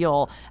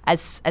feel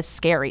as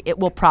scary. It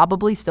will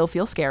probably still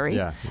feel scary,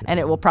 and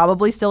it will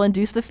probably still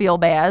induce the feel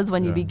bads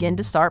when you begin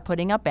to start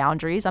putting up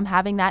boundaries. I'm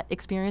having that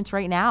experience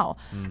right now,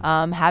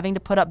 having to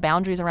put up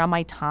boundaries around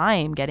my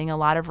time, getting a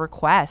lot of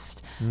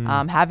requests.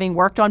 Having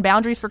worked on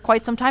boundaries for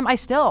quite some time, I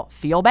still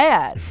feel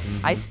bad.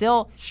 I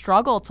still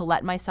struggle to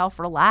let myself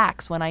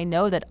relax when I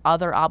know that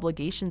other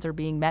obligations are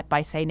being met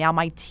by, say, now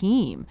my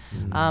team.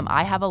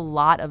 I have a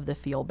lot of the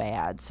feel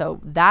bad. So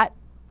that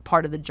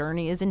part of the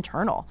journey is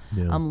internal.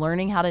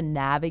 Learning how to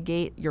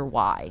navigate your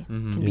why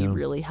can be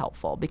really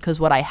helpful, because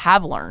what I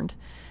have learned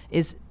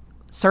is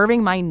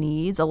serving my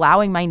needs,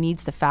 allowing my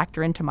needs to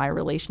factor into my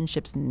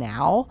relationships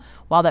now,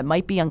 while that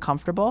might be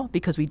uncomfortable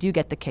because we do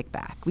get the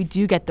kickback, we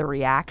do get the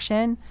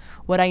reaction.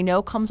 What I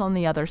know comes on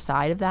the other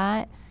side of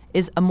that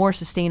is a more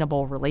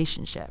sustainable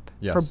relationship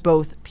for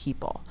both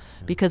people.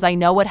 Because I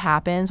know what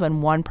happens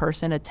when one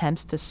person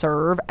attempts to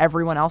serve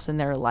everyone else in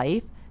their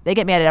life. They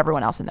get mad at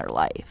everyone else in their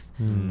life.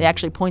 They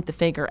actually point the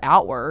finger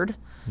outward,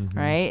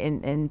 right?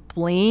 And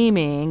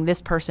blaming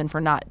this person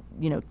for not,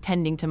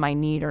 tending to my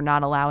need or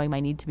not allowing my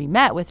need to be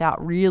met,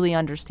 without really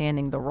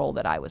understanding the role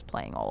that I was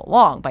playing all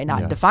along, by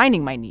not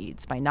defining my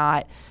needs, by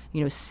not,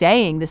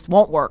 saying this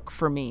won't work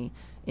for me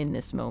in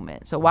this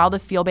moment. So while the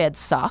feel bad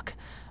suck,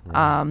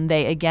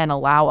 they again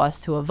allow us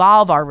to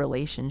evolve our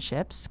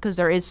relationships, because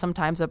there is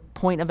sometimes a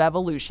point of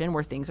evolution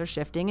where things are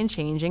shifting and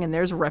changing and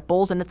there's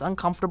ripples and it's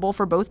uncomfortable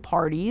for both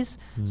parties.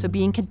 So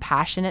being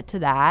compassionate to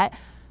that,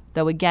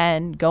 though,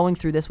 again, going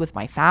through this with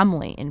my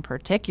family in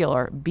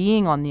particular,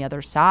 being on the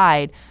other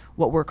side,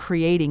 what we're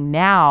creating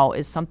now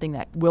is something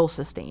that will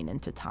sustain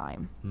into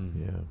time.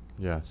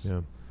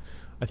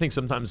 I think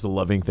sometimes the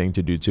loving thing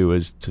to do too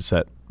is to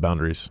set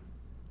boundaries.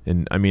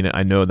 And I mean,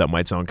 I know that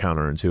might sound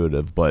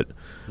counterintuitive, but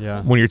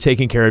when you're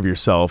taking care of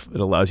yourself,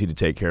 it allows you to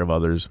take care of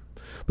others.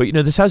 But,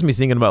 this has me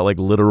thinking about like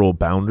literal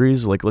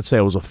boundaries. Like, let's say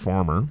I was a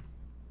farmer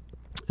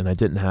and I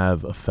didn't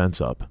have a fence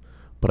up,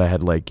 but I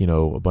had like,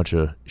 a bunch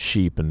of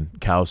sheep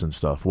and cows and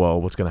stuff. Well,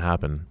 what's going to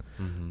happen?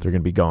 They're going to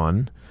be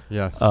gone.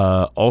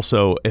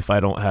 Also, if I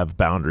don't have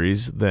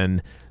boundaries,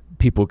 then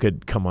people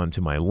could come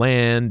onto my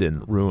land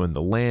and ruin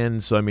the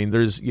land. So, I mean,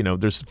 there's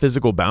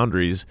physical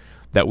boundaries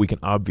that we can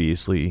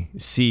obviously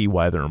see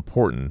why they're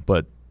important,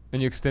 but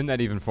And you extend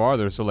that even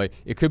farther. So, like,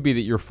 it could be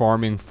that you're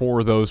farming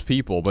for those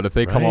people, but if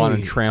they come on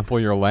and Right. trample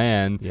your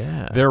land,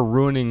 Yeah. they're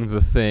ruining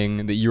the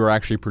thing that you are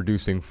actually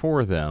producing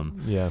for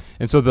them. Yeah.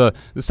 And so the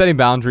setting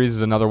boundaries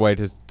is another way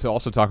to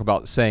also talk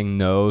about saying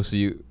no. So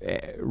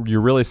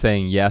you're really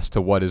saying yes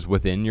to what is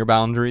within your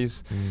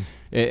boundaries.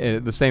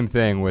 The same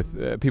thing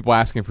with people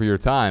asking for your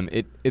time.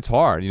 It's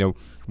hard.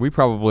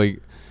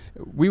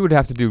 We would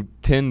have to do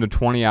 10 to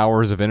 20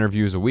 hours of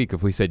interviews a week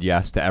if we said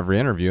yes to every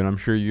interview, and I'm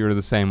sure you're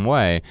the same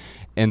way.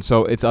 And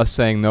so it's us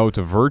saying no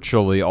to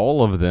virtually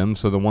all of them,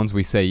 so the ones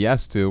we say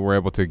yes to, we're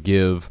able to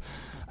give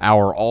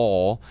our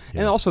all.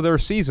 Yeah. And also there are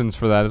seasons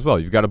for that as well.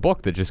 You've got a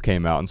book that just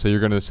came out, and so you're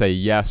going to say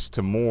yes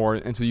to more,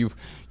 and so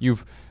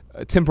you've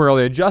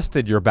temporarily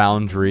adjusted your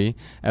boundary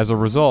as a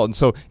result. And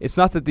so it's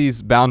not that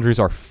these boundaries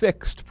are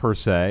fixed per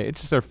se, it's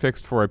just they're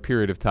fixed for a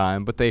period of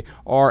time, but they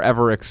are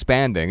ever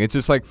expanding. It's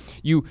just like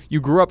you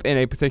grew up in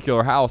a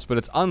particular house, but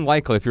it's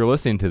unlikely, if you're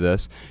listening to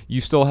this, you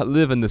still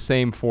live in the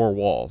same four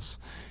walls.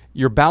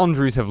 Your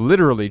boundaries have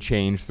literally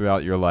changed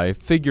throughout your life.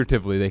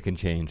 Figuratively, they can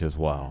change as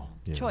well.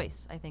 Yeah.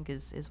 Choice, I think,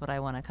 is what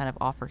I want to kind of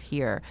offer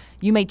here.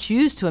 You may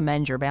choose to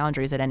amend your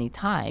boundaries at any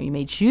time. You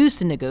may choose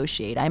to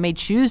negotiate. I may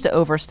choose to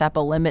overstep a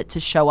limit to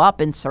show up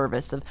in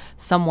service of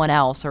someone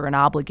else or an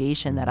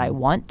obligation that I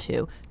want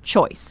to.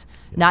 Choice.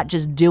 Not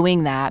just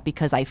doing that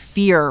because I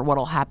fear what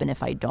will happen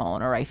if I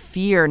don't, or I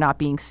fear not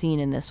being seen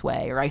in this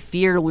way, or I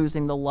fear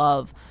losing the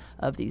love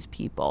of these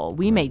people.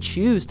 We may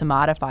choose to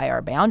modify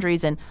our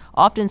boundaries, and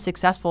often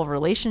successful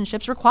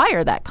relationships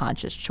require that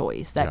conscious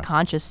choice, that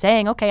conscious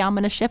saying, okay, I'm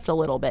going to shift a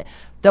little bit,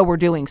 though we're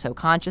doing so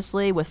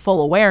consciously with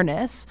full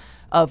awareness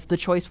of the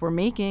choice we're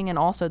making, and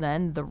also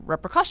then the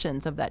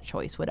repercussions of that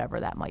choice, whatever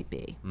that might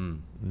be.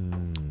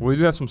 We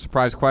do have some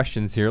surprise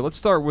questions here. Let's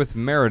start with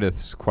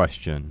Meredith's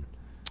question.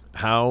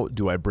 How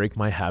do I break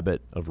my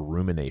habit of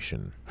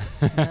rumination?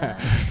 Well,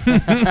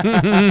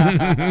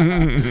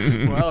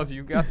 if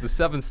you've got the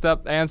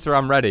 7-step answer,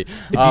 I'm ready.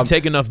 If you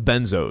take enough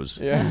benzos.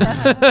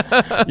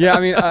 Yeah, I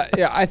mean,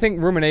 I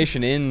think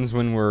rumination ends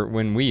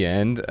when we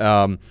end.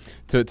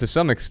 To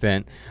some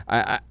extent,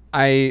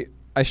 I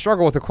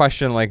struggle with a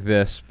question like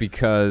this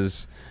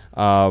because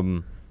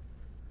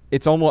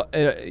it's almost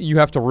you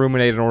have to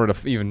ruminate in order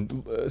to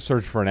even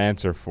search for an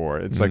answer for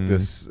it. It's like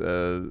this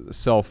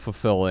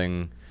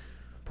self-fulfilling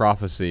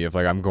prophecy of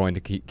like, I'm going to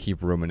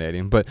keep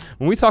ruminating. But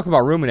when we talk about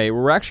ruminate,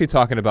 we're actually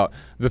talking about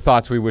the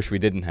thoughts we wish we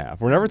didn't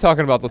have. We're never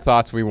talking about the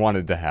thoughts we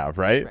wanted to have,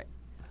 right?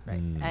 Right.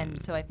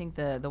 And so I think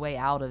the way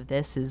out of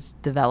this is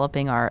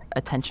developing our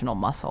attentional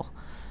muscle.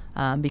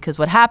 Because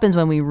what happens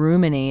when we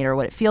ruminate, or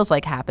what it feels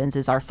like happens,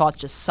 is our thoughts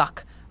just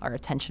suck our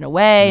attention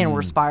away, and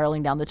we're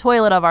spiraling down the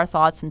toilet of our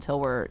thoughts until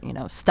we're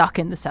stuck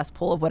in the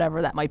cesspool of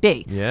whatever that might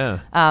be. Yeah.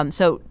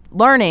 So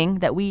learning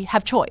that we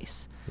have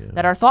choice,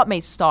 that our thought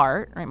may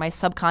start, right? My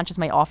subconscious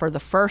may offer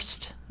the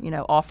first,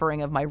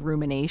 offering of my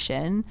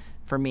rumination.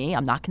 For me,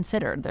 I'm not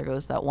considered. There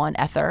goes that one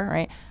ether,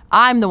 right?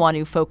 I'm the one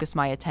who focused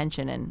my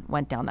attention and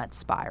went down that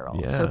spiral.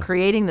 Yeah. So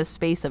creating the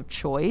space of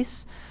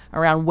choice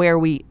around where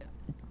we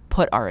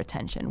put our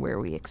attention, where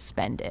we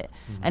expend it.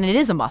 And it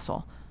is a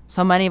muscle.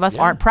 So many of us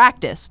aren't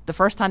practiced. The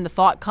first time the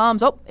thought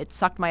comes, it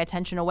sucked my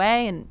attention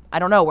away, and I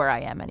don't know where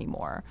I am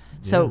anymore.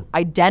 So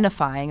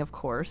identifying, of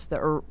course,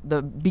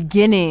 the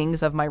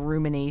beginnings of my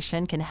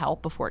rumination can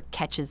help before it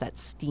catches that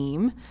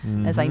steam,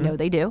 as I know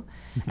they do.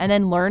 And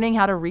then learning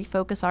how to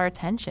refocus our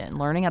attention,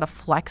 learning how to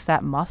flex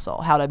that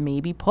muscle, how to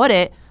maybe put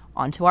it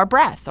onto our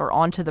breath or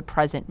onto the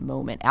present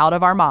moment, out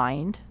of our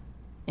mind,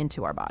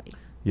 into our body.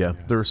 Yeah.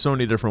 There are so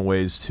many different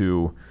ways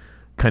to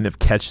kind of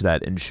catch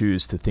that and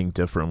choose to think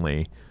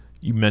differently.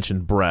 You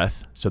mentioned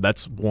breath, so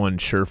that's one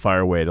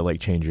surefire way to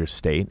change your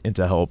state and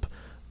to help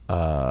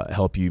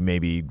you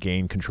maybe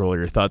gain control of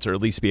your thoughts, or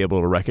at least be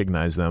able to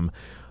recognize them.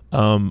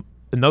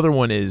 Another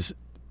one is,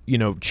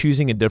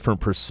 choosing a different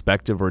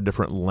perspective or a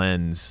different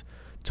lens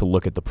to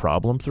look at the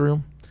problem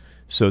through.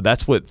 So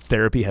that's what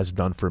therapy has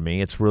done for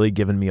me. It's really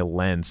given me a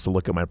lens to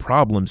look at my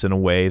problems in a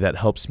way that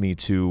helps me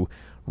to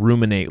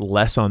ruminate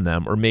less on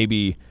them, or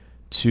maybe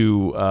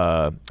to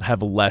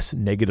have a less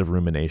negative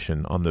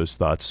rumination on those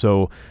thoughts.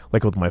 So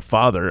like with my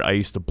father, I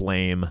used to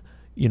blame,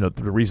 the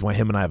reason why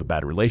him and I have a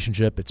bad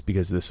relationship, it's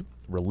because of this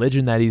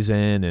religion that he's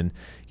in. And,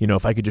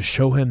 if I could just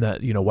show him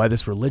that, why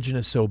this religion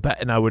is so bad.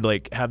 And I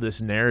would have this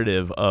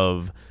narrative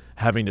of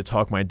having to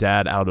talk my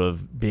dad out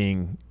of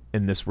being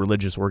in this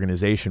religious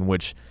organization,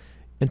 which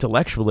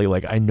intellectually,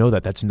 I know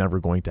that that's never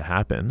going to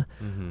happen.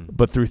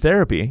 But through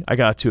therapy, I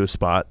got to a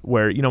spot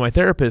where, my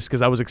therapist,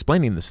 because I was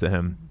explaining this to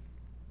him,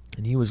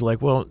 and he was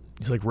like,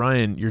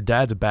 Ryan, your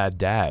dad's a bad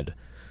dad.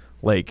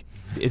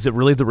 Is it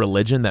really the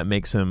religion that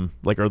makes him,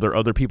 are there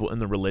other people in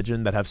the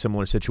religion that have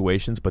similar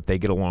situations, but they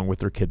get along with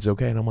their kids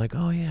okay? And I'm like,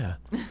 oh, yeah,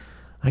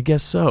 I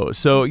guess so.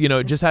 So,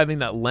 just having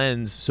that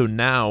lens. So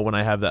now when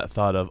I have that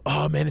thought of,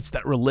 oh, man, it's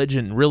that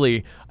religion,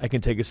 really, I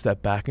can take a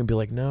step back and be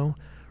like, no,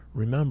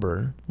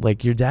 remember,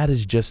 your dad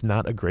is just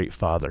not a great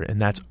father,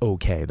 and that's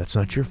okay. That's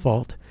not your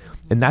fault.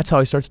 And that's how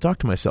I start to talk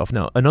to myself.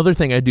 Now, another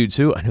thing I do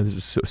too, I know this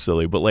is so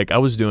silly, but I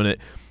was doing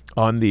it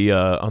on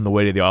the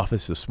way to the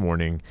office this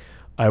morning.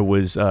 I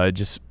was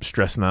just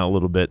stressing out a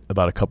little bit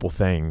about a couple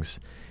things.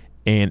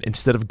 And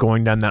instead of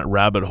going down that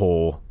rabbit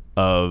hole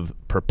of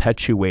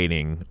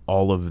perpetuating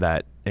all of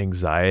that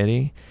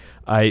anxiety,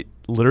 I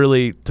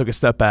literally took a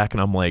step back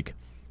and I'm like,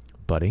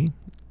 buddy,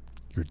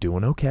 you're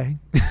doing okay.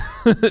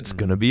 It's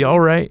going to be all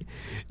right.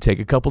 Take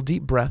a couple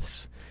deep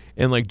breaths.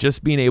 And like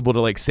just being able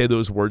to like say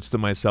those words to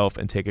myself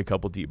and take a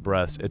couple deep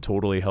breaths, it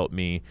totally helped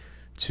me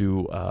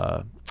to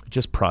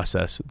just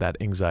process that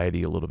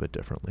anxiety a little bit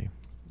differently.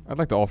 I'd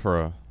like to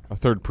offer a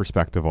third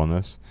perspective on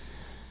this.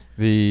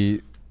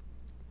 We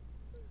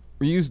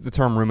use the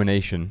term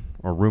rumination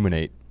or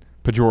ruminate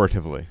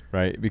pejoratively,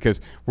 right? Because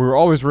we're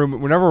always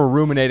whenever we're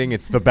ruminating,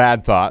 it's the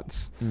bad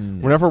thoughts.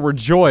 Whenever we're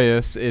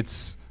joyous,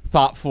 it's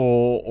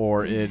thoughtful,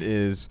 or it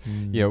is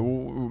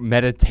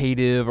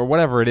meditative, or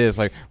whatever it is.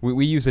 Like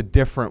we use a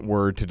different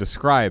word to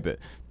describe it.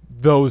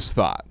 Those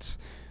thoughts.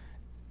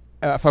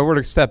 If I were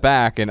to step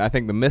back, and I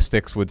think the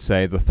mystics would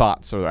say the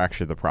thoughts are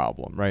actually the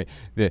problem, right?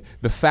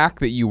 The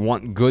fact that you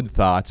want good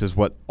thoughts is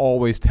what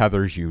always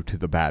tethers you to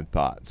the bad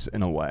thoughts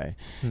in a way.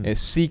 It's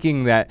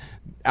seeking that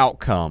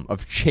outcome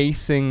of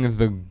chasing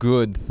the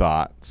good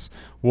thoughts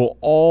will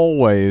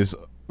always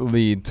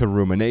lead to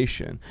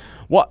rumination.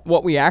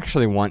 What we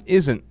actually want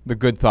isn't the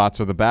good thoughts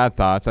or the bad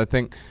thoughts. I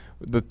think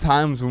the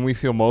times when we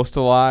feel most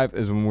alive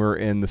is when we're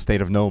in the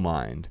state of no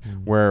mind,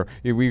 where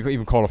we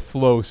even call it a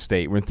flow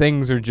state, when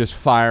things are just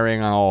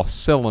firing on all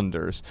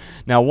cylinders.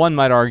 Now, one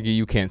might argue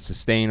you can't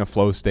sustain a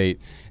flow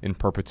state in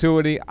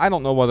perpetuity. I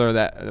don't know whether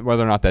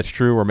or not that's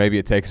true, or maybe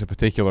it takes a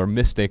particular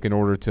mystic in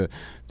order to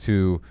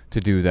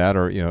do that,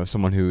 or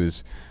someone who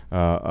is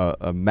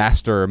a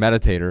master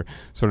meditator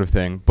sort of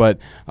thing. But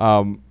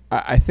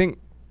I think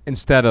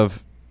instead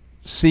of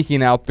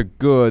seeking out the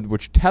good,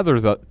 which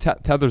tethers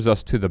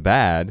us to the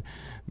bad,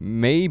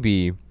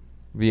 maybe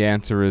the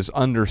answer is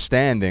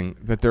understanding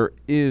that there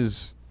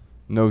is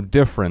no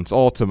difference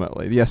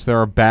ultimately. Yes, there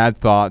are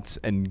bad thoughts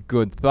and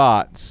good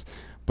thoughts,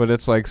 but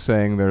it's like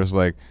saying there's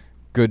like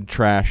good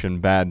trash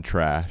and bad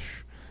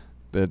trash,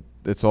 that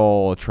it's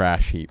all a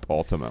trash heap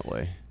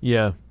ultimately.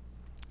 Yeah.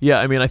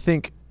 I mean, I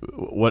think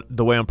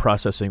the way I'm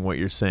processing what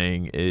you're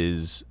saying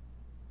is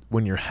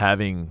when you're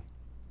having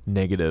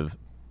negative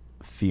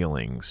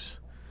feelings,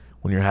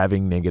 when you're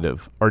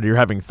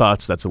having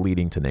thoughts that's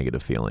leading to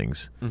negative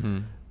feelings,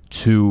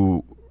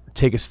 to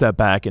take a step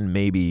back and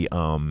maybe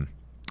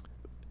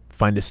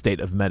find a state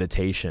of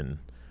meditation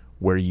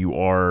where you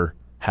are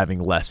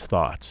having less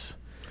thoughts.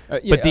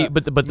 But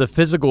the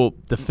physical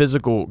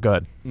go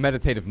ahead.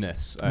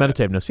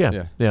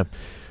 Meditativeness. Yeah.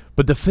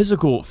 But the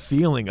physical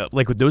feeling of,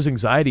 like with those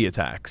anxiety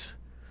attacks,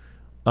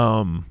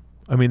 I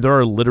mean,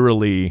 there's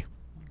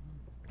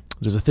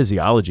a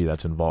physiology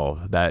that's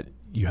involved that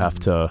you have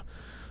to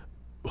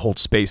hold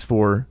space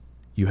for.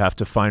 You have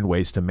to find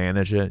ways to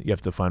manage it. You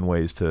have to find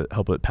ways to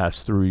help it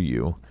pass through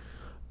you.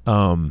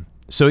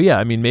 So yeah,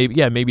 I mean, maybe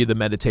the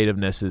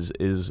meditativeness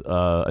is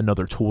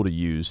another tool to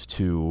use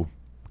to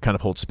kind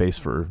of hold space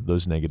for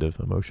those negative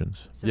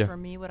emotions. So for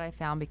me, what I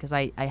found, because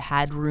I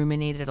had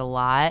ruminated a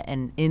lot,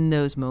 and in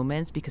those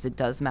moments, because it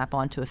does map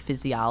onto a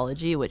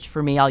physiology, which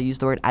for me, I'll use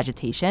the word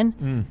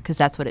agitation, because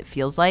that's what it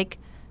feels like.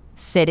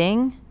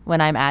 Sitting when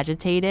I'm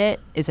agitated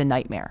is a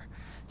nightmare.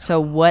 So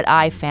what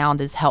I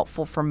found is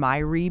helpful for my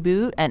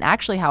reboot, and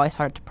actually how I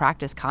started to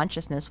practice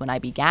consciousness when I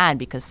began,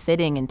 because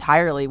sitting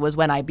entirely was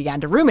when I began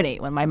to ruminate,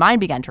 when my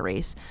mind began to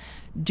race.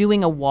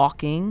 Doing a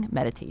walking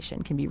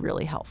meditation can be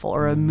really helpful,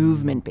 or a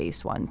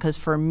movement-based one, because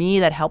for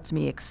me, that helped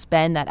me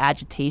expend that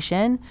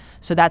agitation.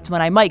 So that's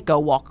when I might go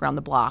walk around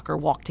the block or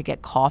walk to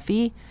get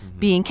coffee,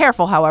 being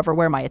careful, however,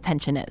 where my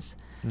attention is.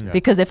 Yeah.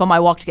 Because if on my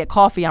walk to get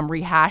coffee, I'm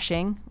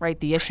rehashing, right,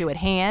 the issue at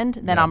hand,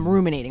 then I'm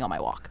ruminating on my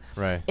walk.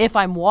 Right. If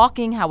I'm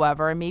walking,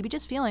 however, and maybe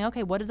just feeling,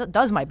 okay, what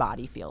does my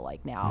body feel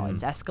like now?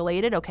 It's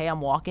escalated. Okay,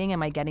 I'm walking.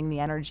 Am I getting the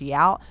energy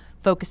out?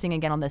 Focusing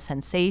again on the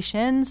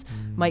sensations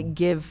might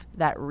give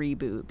that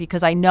reboot.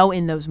 Because I know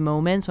in those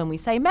moments when we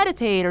say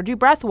meditate or do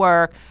breath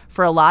work,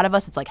 for a lot of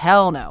us, it's like,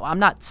 hell no, I'm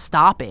not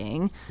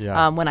stopping.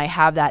 Yeah. When I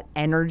have that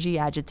energy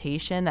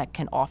agitation that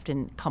can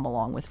often come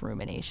along with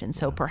rumination.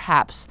 So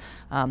perhaps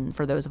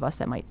for those of us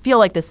that might feel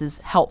like this is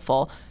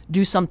helpful,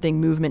 do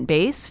something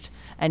movement-based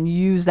and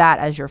use that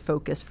as your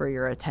focus for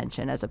your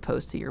attention as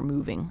opposed to your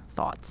moving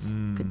thoughts.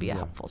 Could be a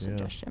helpful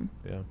suggestion.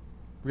 Yeah.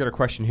 We got a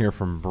question here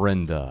from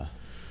Brenda.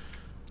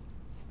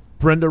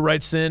 Brenda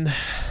writes in,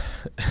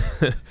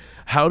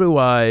 how do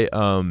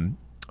I'm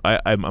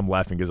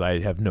laughing because I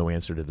have no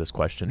answer to this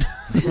question.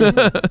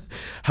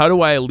 How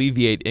do I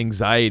alleviate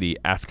anxiety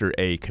after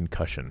a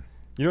concussion?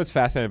 You know what's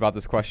fascinating about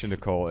this question,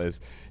 Nicole, is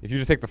if you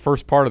just take the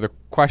first part of the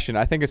question,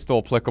 I think it's still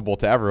applicable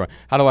to everyone.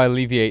 How do I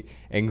alleviate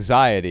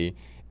anxiety?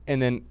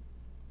 And then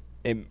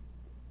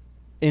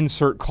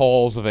insert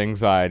cause of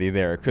anxiety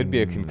there. It could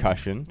be a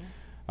concussion.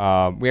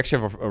 We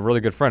actually have a really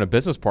good friend, a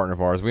business partner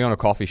of ours. We own a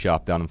coffee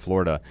shop down in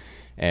Florida,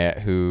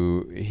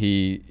 who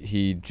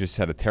he just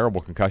had a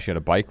terrible concussion at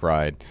a bike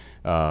ride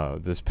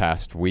this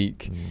past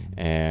week,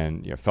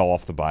 and fell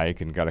off the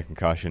bike and got a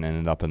concussion,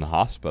 ended up in the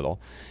hospital.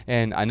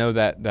 And I know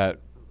that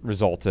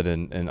resulted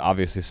in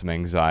obviously some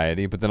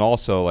anxiety, but then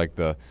also like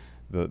the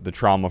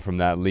trauma from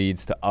that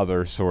leads to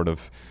other sort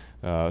of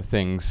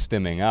things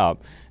stemming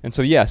up. And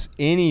so yes,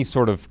 any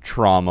sort of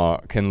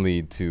trauma can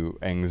lead to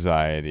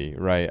anxiety,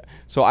 right?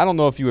 So I don't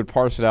know if you would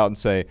parse it out and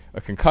say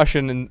a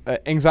concussion and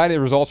anxiety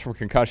that results from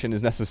concussion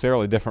is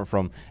necessarily different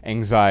from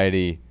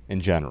anxiety in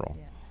general.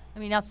 Yeah. I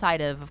mean,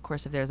 outside of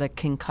course, if there's a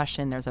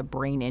concussion, there's a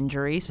brain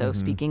injury. So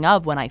speaking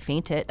of when I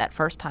fainted that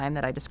first time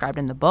that I described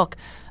in the book,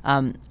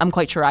 I'm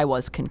quite sure I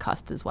was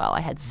concussed as well.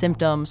 I had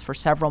symptoms for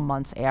several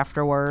months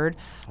afterward.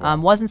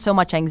 Wasn't so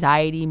much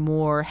anxiety,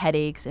 more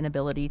headaches,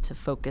 inability to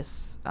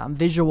focus,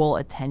 visual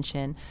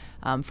attention.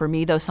 For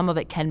me, though, some of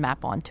it can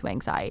map onto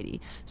anxiety.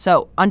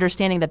 So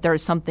understanding that there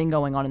is something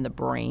going on in the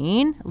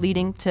brain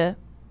leading to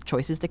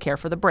choices to care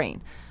for the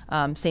brain.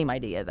 Same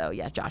idea, though.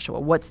 Yeah, Joshua.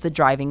 What's the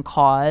driving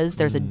cause?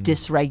 There's a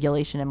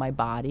dysregulation in my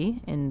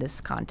body in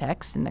this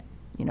context, in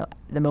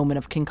the moment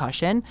of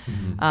concussion.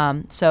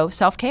 So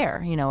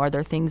self-care. Are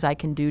there things I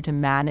can do to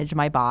manage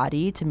my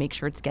body to make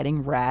sure it's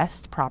getting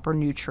rest, proper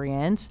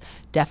nutrients?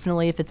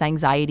 Definitely, if it's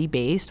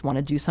anxiety-based, want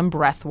to do some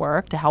breath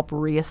work to help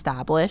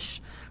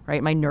reestablish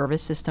my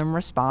nervous system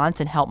response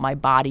and help my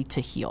body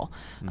to heal.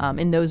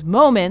 In those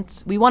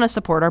moments, we want to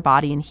support our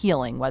body in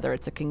healing, whether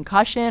it's a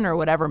concussion or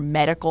whatever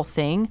medical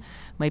thing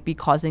might be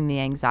causing the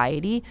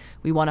anxiety.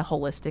 We want to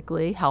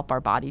holistically help our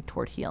body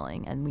toward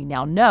healing. And we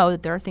now know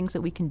that there are things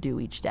that we can do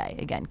each day.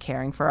 Again,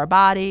 caring for our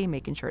body,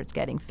 making sure it's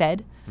getting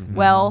fed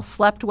well,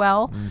 slept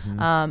well.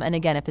 And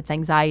again, if it's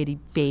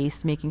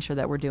anxiety-based, making sure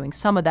that we're doing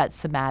some of that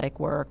somatic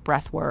work,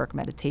 breath work,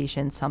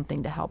 meditation,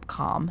 something to help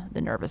calm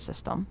the nervous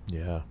system.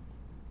 Yeah.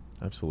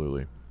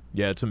 Absolutely.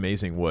 Yeah, it's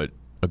amazing what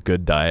a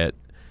good diet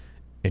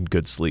and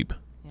good sleep,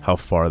 how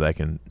far that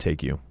can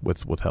take you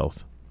with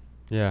health.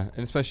 Yeah,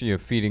 and especially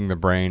feeding the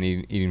brain,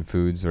 eating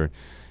foods, or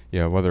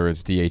whether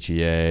it's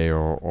DHEA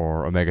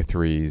or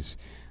omega-3s.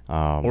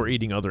 Or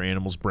eating other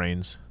animals'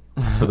 brains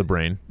for the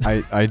brain.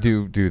 I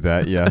do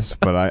that, yes,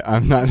 but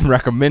I'm not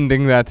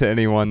recommending that to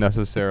anyone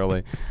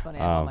necessarily. That's funny.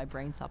 I have all my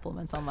brain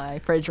supplements on my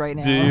fridge right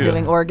now. I'm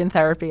doing organ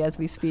therapy as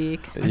we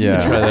speak.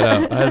 Yeah. Try that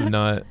out. I have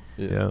not.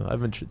 Yeah, I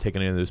haven't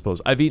taken any of those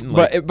pills. I've eaten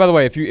But by the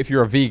way, if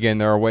you're a vegan,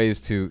 there are ways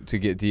to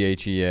get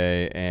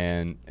DHEA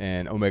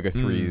and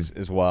omega-3s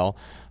as well.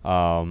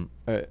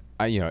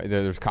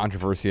 There's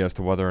controversy as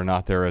to whether or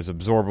not they're as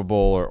absorbable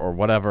or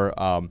whatever.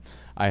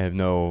 I have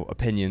no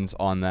opinions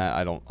on that.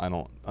 I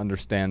don't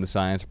understand the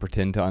science or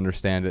pretend to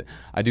understand it.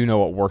 I do know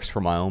what works for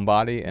my own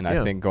body, and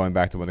I think going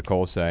back to what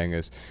Nicole was saying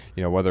is,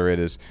 whether it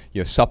is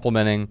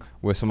supplementing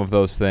with some of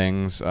those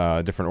things,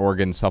 different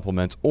organ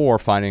supplements, or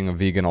finding a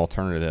vegan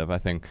alternative. I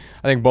think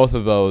both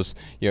of those,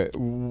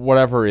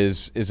 whatever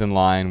is in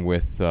line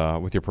with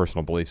your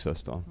personal belief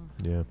system.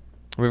 Yeah.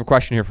 We have a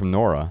question here from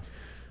Nora.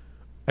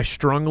 I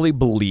strongly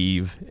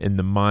believe in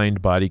the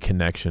mind-body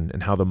connection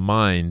and how the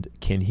mind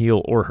can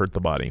heal or hurt the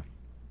body.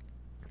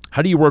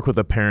 How do you work with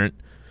a parent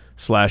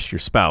 / your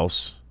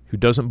spouse who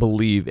doesn't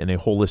believe in a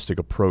holistic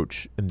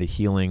approach in the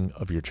healing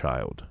of your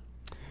child?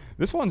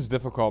 This one's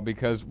difficult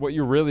because what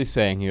you're really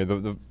saying here,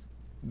 the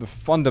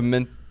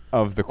fundament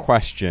of the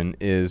question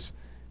is,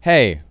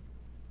 hey,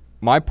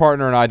 my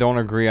partner and I don't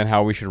agree on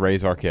how we should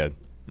raise our kid.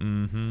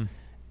 Mm-hmm.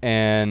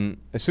 And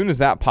as soon as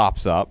that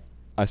pops up,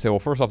 I say, well,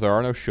 first off, there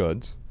are no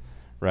shoulds,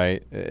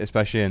 right?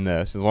 Especially in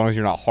this, as long as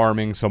you're not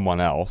harming someone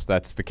else.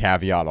 That's the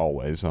caveat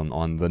always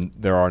on the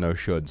there are no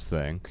shoulds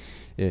thing.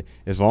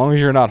 As long as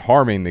you're not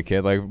harming the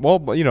kid, like, well,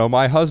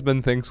 my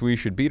husband thinks we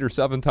should beat her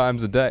 7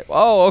 times a day.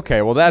 Oh,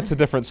 okay, well, that's a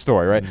different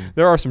story, right?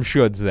 There are some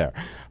shoulds there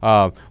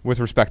with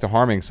respect to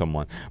harming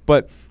someone.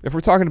 But if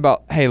we're talking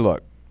about, hey,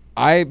 look,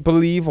 I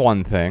believe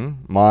one thing,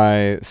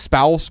 my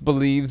spouse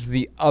believes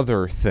the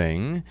other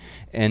thing,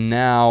 and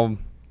now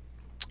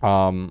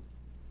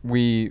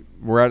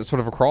we're at sort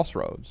of a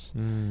crossroads.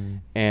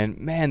 And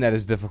man, that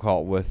is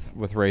difficult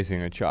with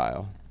raising a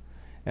child.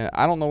 And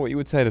I don't know what you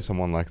would say to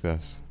someone like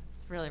this.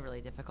 Really,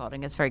 really difficult,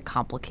 and it's very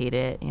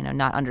complicated,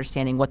 not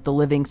understanding what the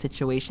living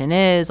situation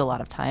is. A lot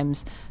of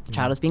times the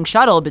child is being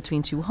shuttled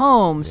between 2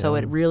 homes, so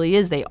it really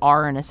is, they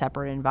are in a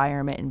separate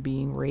environment and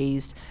being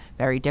raised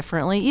very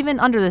differently. Even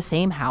under the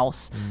same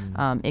house,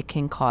 it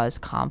can cause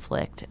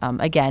conflict.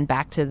 Again,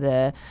 back to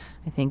the,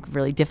 I think,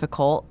 really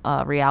difficult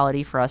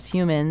reality for us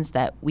humans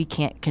that we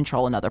can't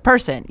control another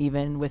person,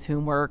 even with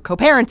whom we're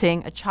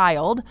co-parenting a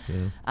child.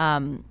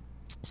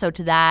 So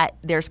to that,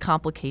 there's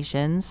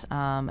complications.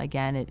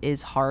 Again, it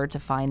is hard to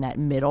find that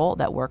middle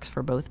that works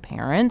for both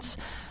parents.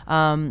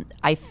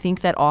 I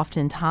think that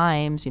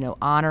oftentimes,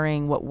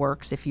 honoring what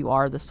works if you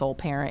are the sole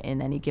parent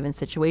in any given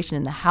situation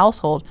in the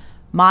household,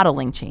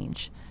 modeling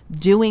change,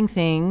 doing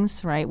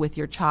things, right, with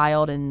your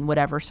child in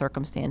whatever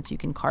circumstance you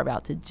can carve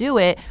out to do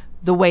it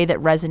the way that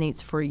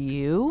resonates for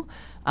you.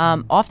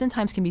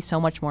 Oftentimes can be so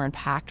much more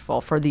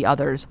impactful for the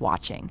others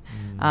watching.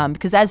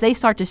 Because as they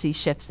start to see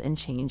shifts and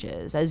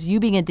changes, as you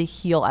begin to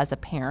heal as a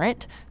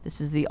parent,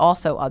 this is the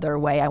also other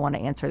way I want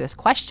to answer this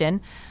question,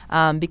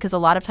 because a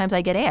lot of times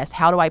I get asked,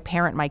 how do I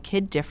parent my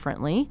kid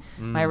differently?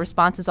 My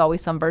response is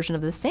always some version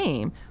of the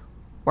same.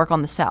 work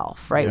on the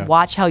self, right? Yeah.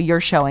 Watch how you're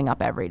showing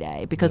up every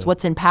day, because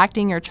what's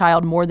impacting your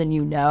child more than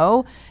you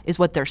know is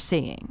what they're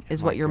seeing,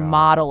 is what you're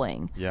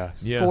modeling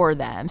Yes. Yeah. for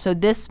them. So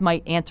this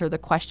might answer the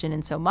question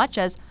in so much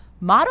as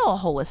model a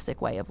holistic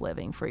way of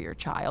living for your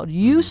child.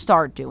 You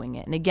start doing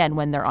it. And again,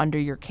 when they're under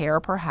your care,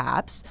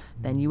 perhaps,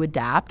 then you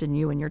adapt and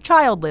you and your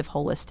child live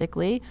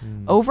holistically.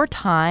 Over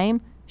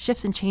time,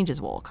 shifts and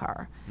changes will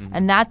occur.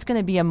 And that's going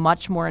to be a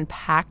much more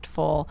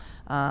impactful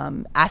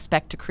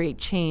aspect to create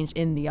change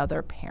in the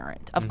other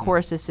parent. Of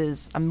course,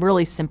 I'm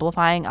really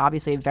simplifying,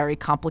 obviously a very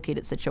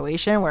complicated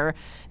situation where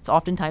it's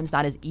oftentimes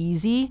not as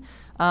easy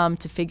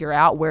to figure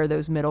out where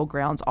those middle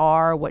grounds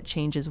are, what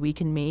changes we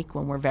can make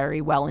when we're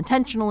very well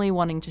intentionally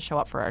wanting to show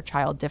up for our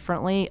child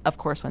differently. Of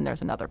course, when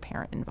there's another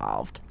parent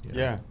involved.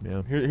 Yeah.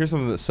 Here's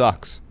something that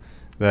sucks.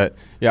 I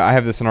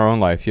have this in our own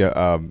life.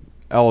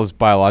 Ella's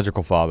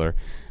biological father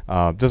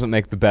doesn't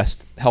make the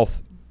best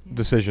health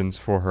decisions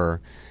for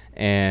her,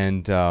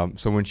 and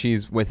so when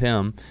she's with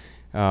him,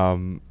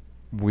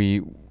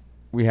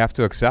 we have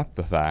to accept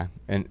the fact,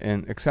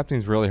 and accepting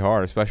is really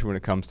hard, especially when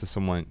it comes to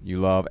someone you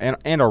love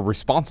and are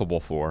responsible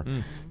for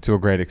to a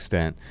great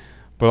extent.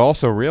 But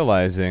also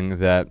realizing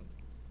that,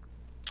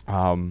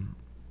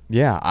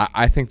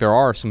 I think there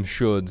are some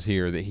shoulds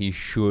here that he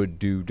should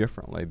do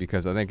differently,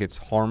 because I think it's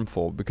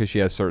harmful because she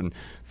has certain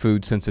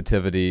food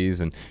sensitivities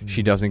and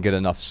she doesn't get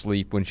enough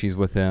sleep when she's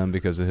with him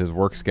because of his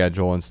work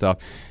schedule and stuff.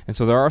 And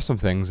so there are some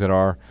things that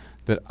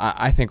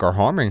I think are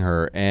harming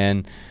her,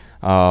 and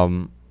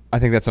I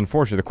think that's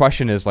unfortunate. The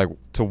question is, like,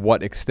 to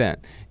what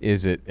extent?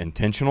 Is it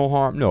intentional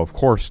harm? No, of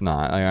course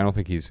not. I don't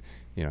think he's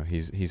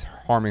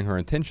harming her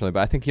intentionally, but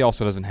I think he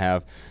also doesn't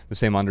have the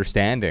same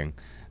understanding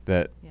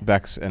that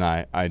Bex and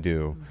I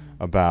do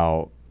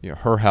about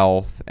her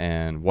health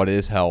and what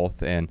is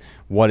health and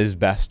what is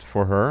best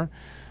for her.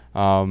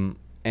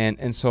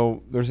 And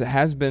so there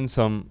has been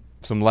some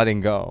letting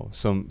go,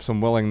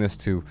 some willingness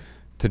to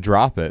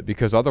drop it,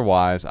 because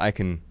otherwise I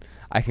can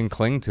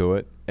cling to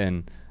it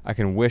and I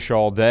can wish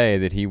all day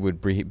that he would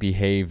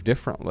behave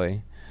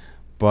differently.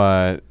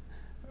 But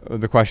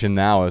the question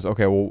now is,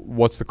 okay, well,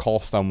 what's the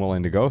cost I'm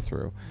willing to go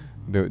through?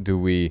 Do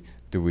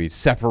we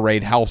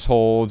separate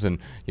households and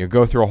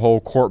go through a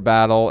whole court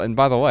battle? And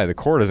by the way, the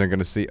court isn't going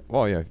to see,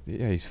 well, yeah,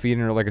 he's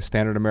feeding her like a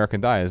standard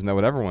American diet. Isn't that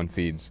what everyone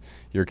feeds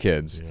your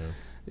kids? Yeah.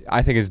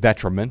 I think it's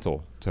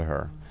detrimental to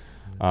her.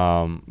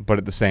 But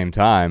at the same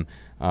time,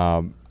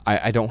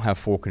 I don't have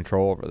full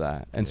control over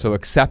that. And so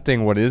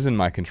accepting what is in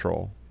my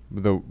control,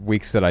 the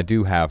weeks that I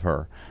do have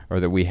her or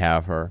that we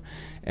have her,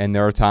 and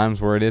there are times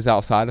where it is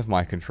outside of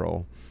my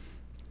control.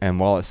 And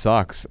while it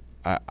sucks,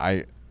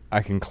 I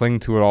can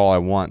cling to it all I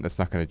want. That's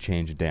not going to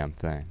change a damn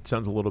thing. It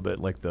sounds a little bit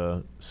like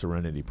the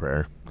Serenity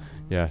Prayer.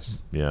 Yes.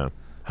 Yeah.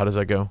 How does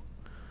that go?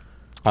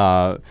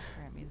 Grant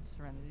me the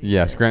serenity.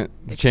 Yes,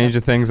 change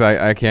the things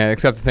I can't,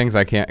 accept the things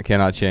I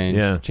cannot change.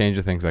 Yeah. Change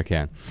the things I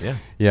can. Yeah.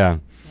 Yeah.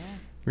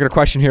 We got a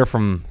question here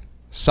from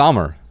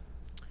Sommer.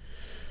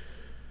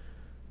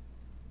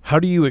 How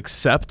do you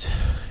accept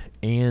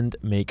and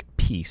make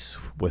peace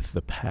with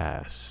the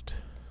past?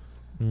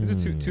 These are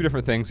two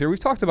different things here. We've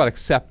talked about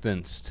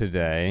acceptance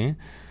today,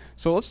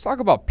 so let's talk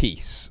about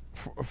peace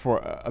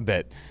for a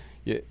bit.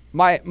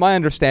 My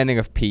understanding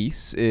of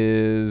peace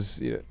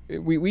is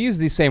we use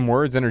these same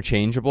words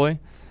interchangeably,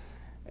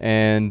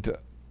 and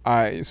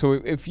so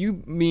if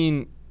you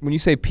mean, when you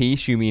say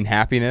peace, you mean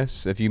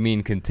happiness. If you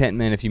mean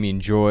contentment, if you mean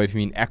joy, if you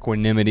mean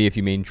equanimity, if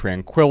you mean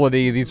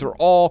tranquility, these are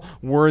all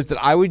words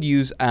that I would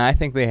use, and I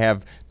think they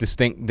have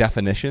distinct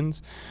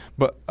definitions.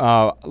 But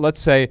let's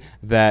say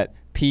that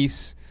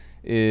peace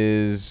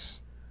is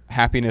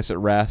happiness at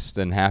rest,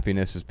 and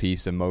happiness is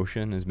peace in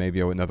motion, is maybe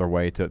another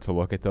way to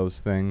look at those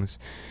things.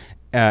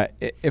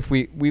 If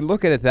we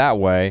look at it that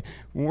way,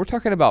 when we're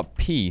talking about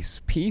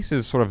peace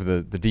is sort of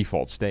the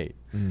default state.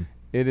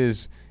 It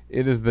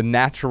is the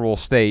natural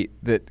state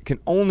that can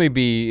only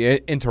be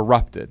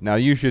interrupted. Now,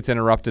 usually it's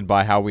interrupted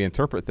by how we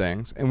interpret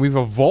things, and we've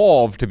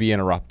evolved to be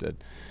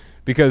interrupted.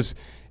 Because,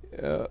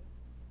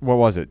 what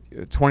was it,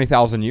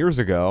 20,000 years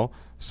ago,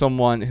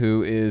 someone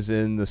who is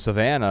in the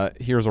savannah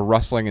hears a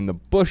rustling in the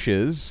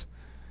bushes,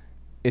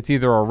 it's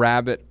either a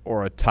rabbit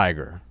or a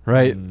tiger,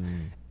 right?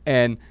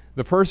 And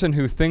the person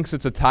who thinks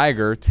it's a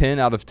tiger 10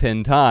 out of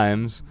 10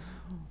 times,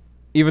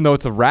 even though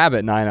it's a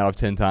rabbit 9 out of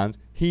 10 times,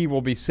 he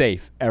will be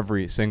safe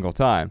every single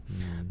time.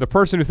 The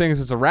person who thinks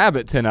it's a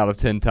rabbit 10 out of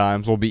 10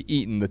 times will be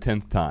eaten the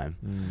 10th time.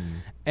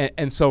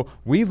 And so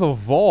we've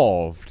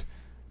evolved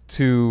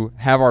to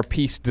have our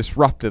peace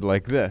disrupted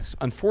like this.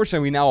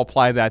 Unfortunately, we now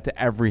apply that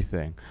to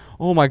everything.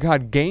 Oh my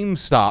God,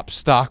 GameStop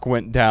stock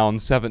went down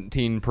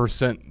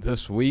 17%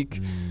 this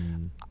week.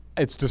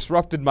 It's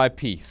disrupted my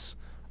peace.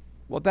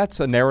 Well, that's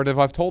a narrative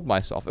I've told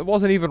myself. It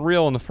wasn't even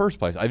real in the first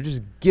place. I've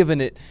just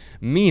given it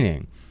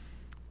meaning.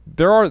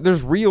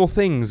 There's real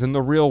things in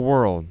the real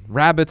world,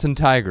 rabbits and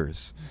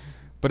tigers.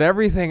 But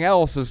everything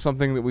else is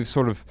something that we've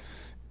sort of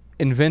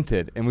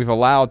invented and we've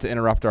allowed to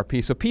interrupt our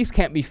peace. So peace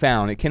can't be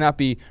found. It cannot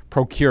be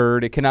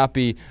procured. It cannot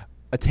be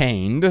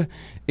attained.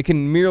 It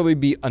can merely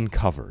be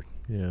uncovered.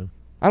 Yeah.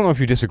 I don't know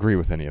if you disagree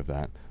with any of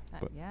that.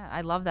 But Yeah,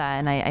 I love that.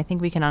 And I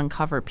think we can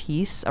uncover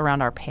peace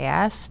around our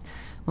past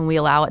when we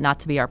allow it not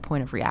to be our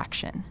point of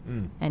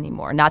reaction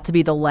anymore, not to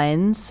be the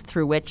lens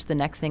through which the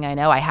next thing I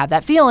know, I have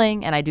that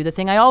feeling and I do the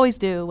thing I always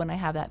do when I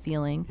have that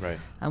feeling. Right.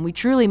 We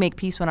truly make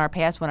peace when our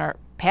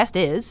past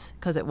is,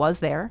 because it was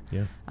there.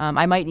 Yeah.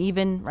 I might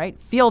even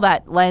feel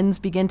that lens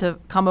begin to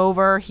come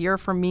over, hear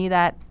from me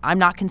that I'm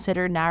not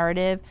considered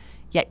narrative,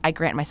 yet I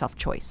grant myself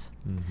choice.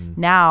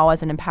 Now,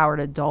 as an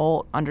empowered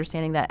adult,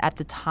 understanding that at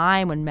the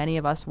time when many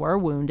of us were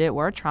wounded,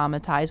 were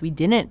traumatized, we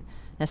didn't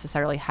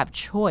necessarily have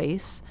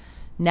choice.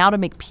 Now, to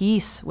make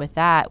peace with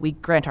that, we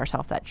grant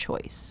ourselves that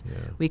choice. Yeah.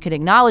 We could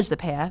acknowledge the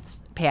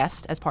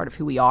past as part of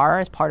who we are,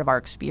 as part of our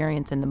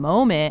experience in the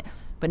moment,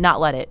 but not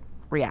let it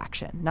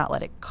reaction, not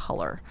let it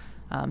color.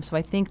 So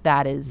I think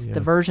that is the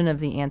version of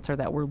the answer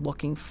that we're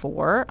looking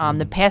for.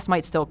 The past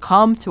might still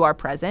come to our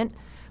present.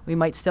 We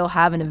might still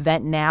have an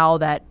event now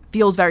that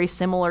feels very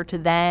similar to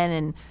then,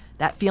 and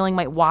that feeling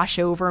might wash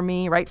over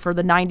me, for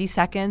the 90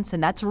 seconds.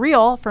 And that's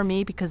real for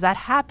me because that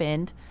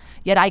happened.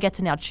 Yet I get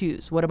to now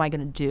choose, what am I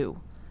going to do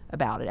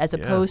about it, as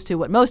opposed to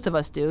what most of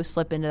us do,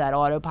 slip into that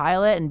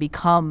autopilot and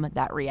become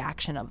that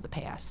reaction of the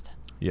past.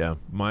 Yeah,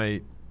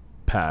 my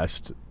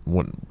past,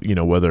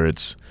 whether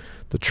it's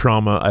the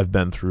trauma I've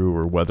been through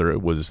or whether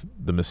it was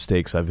the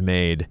mistakes I've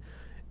made,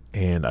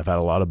 and I've had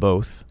a lot of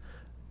both,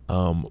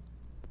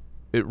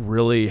 it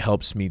really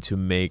helps me to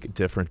make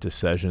different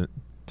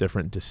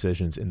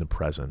decisions in the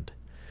present,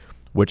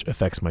 which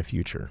affects my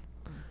future.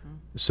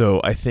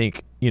 So I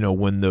think,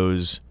 when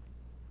those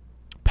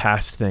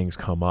past things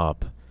come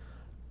up,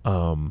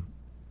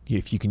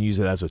 if you can use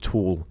it as a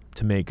tool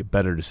to make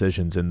better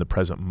decisions in the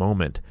present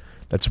moment,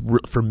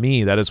 for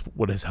me, that is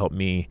what has helped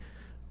me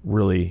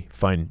really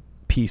find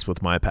peace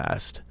with my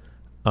past.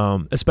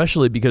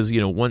 Especially because,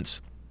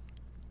 once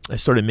I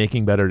started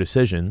making better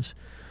decisions,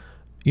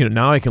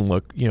 now I can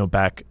look,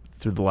 back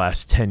through the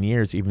last 10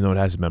 years, even though it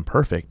hasn't been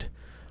perfect,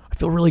 I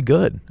feel really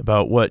good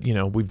about what,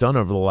 we've done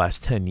over the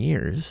last 10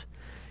 years.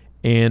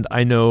 And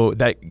I know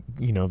that,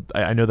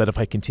 I know that if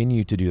I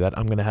continue to do that,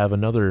 I'm going to have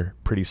another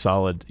pretty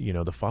solid,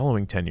 the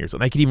following 10 years.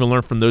 And I can even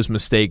learn from those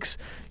mistakes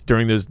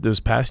during those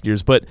past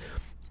years. But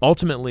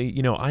ultimately,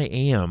 I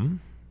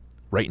am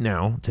right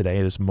now,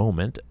 today, this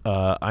moment,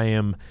 I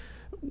am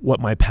what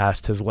my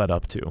past has led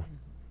up to.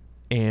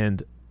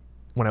 And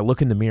when I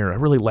look in the mirror, I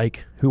really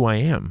like who I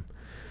am.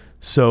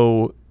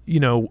 So,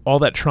 all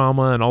that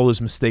trauma and all those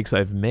mistakes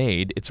I've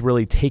made, it's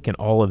really taken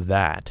all of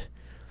that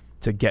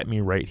to get me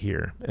right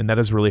here. And that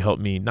has really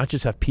helped me not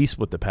just have peace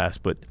with the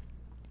past, but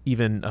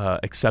even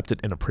accept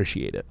it and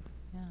appreciate it.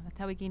 Yeah, that's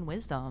how we gain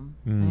wisdom.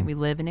 Right? We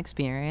live in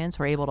experience.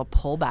 We're able to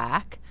pull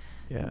back,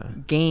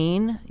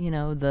 gain,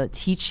 the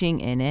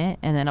teaching in it,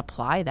 and then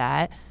apply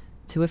that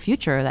to a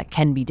future that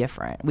can be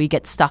different. We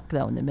get stuck,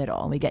 though, in the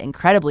middle, and we get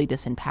incredibly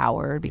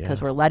disempowered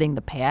because we're letting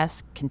the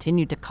past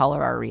continue to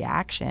color our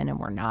reaction, and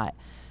we're not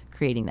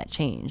creating that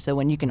change. So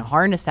when you can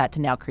harness that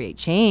to now create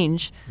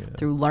change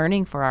through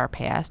learning for our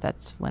past,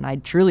 that's when I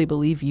truly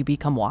believe you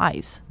become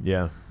wise.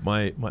 Yeah.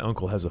 My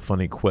uncle has a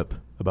funny quip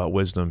about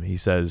wisdom. He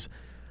says,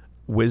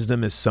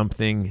 wisdom is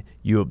something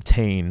you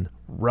obtain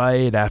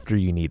right after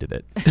you needed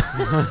it.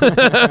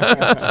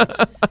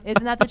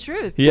 Isn't that the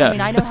truth? Yeah. I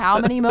mean, I know how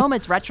many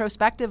moments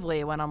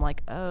retrospectively when I'm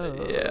like,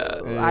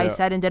 I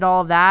said and did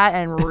all of that,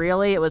 and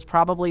really it was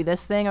probably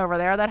this thing over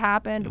there that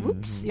happened.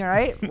 Whoops, you're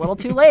right, a little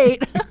too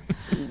late.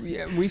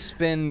 Yeah, we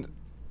spend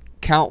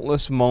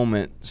countless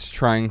moments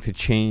trying to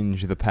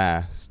change the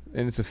past,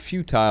 and it's a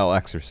futile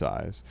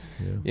exercise.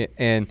 Yeah,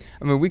 and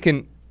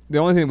the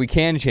only thing we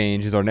can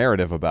change is our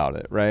narrative about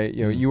it, right?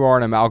 You are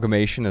an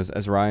amalgamation,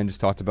 as Ryan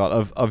just talked about,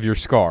 of your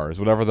scars,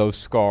 whatever those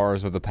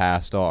scars of the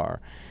past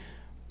are.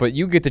 But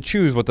you get to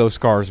choose what those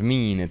scars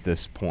mean at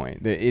this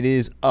point. It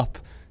is up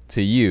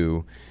to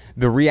you.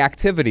 The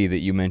reactivity that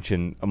you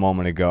mentioned a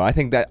moment ago, I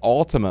think that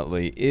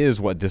ultimately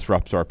is what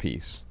disrupts our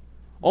peace.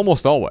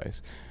 Almost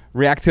always.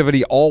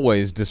 Reactivity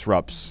always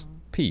disrupts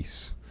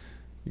peace.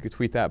 You could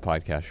tweet that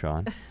podcast,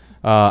 Sean.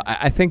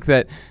 I think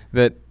that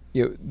the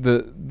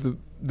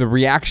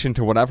reaction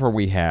to whatever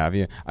we have,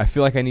 I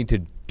feel like I need to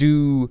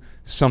do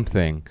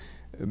something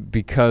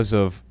because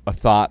of a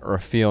thought or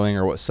a feeling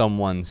or what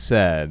someone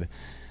said.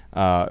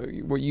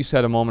 What you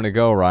said a moment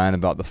ago, Ryan,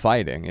 about the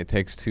fighting. It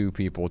takes two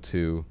people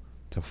to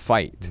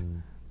fight,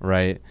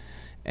 right?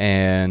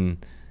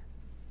 And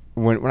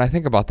when I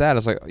think about that,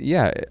 it's like,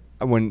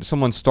 when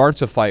someone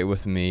starts a fight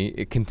with me,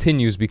 it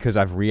continues because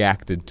I've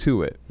reacted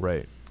to it.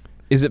 Right.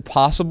 Is it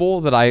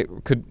possible that I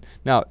could,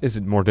 now, is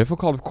it more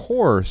difficult? Of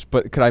course,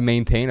 but could I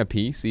maintain a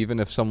peace even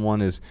if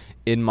someone is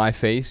in my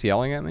face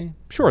yelling at me?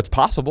 Sure, it's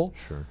possible.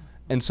 Sure.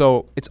 And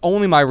so it's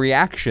only my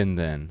reaction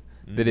then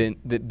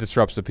that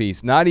disrupts the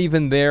peace. Not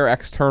even their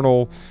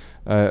external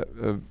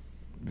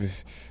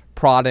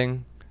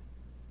prodding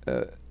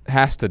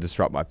has to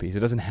disrupt my peace.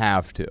 It doesn't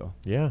have to.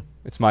 Yeah.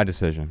 It's my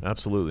decision.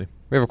 Absolutely.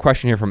 We have a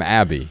question here from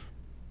Abby.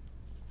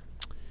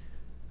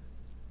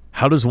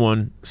 How does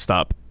one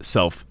stop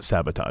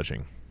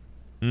self-sabotaging?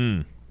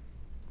 What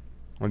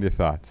are your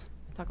thoughts?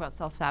 talk about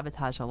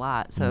self-sabotage a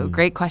lot. So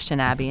great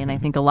question, Abby, and I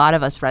think a lot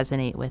of us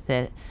resonate with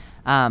it.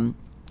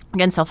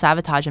 Again,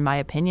 self-sabotage, in my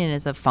opinion,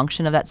 is a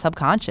function of that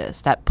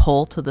subconscious, that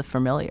pull to the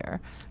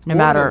familiar. What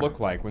does it look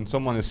like when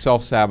someone is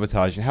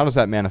self-sabotaging? How does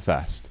that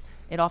manifest?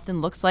 It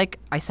often looks like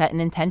I set an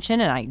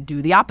intention and I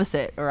do the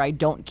opposite, or I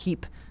don't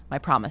keep my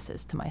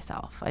promises to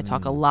myself. I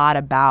talk a lot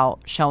about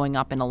showing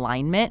up in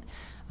alignment.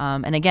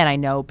 And again, I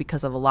know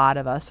because of a lot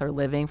of us are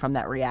living from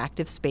that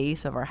reactive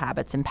space of our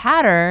habits and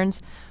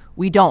patterns,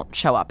 we don't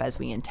show up as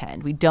we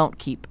intend. We don't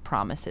keep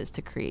promises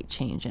to create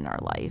change in our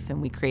life. And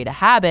we create a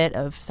habit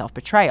of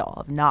self-betrayal,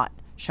 of not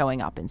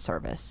showing up in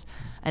service.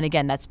 And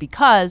again, that's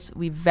because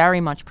we very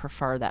much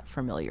prefer that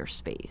familiar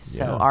space.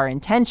 So our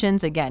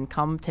intentions, again,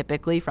 come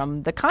typically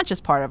from the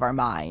conscious part of our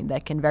mind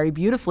that can very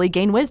beautifully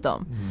gain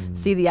wisdom,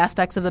 see the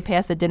aspects of the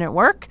past that didn't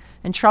work,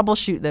 and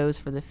troubleshoot those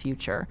for the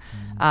future.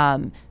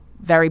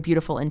 Very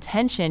beautiful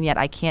intention, yet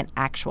I can't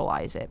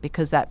actualize it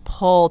because that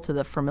pull to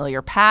the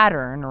familiar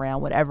pattern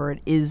around whatever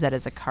it is that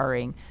is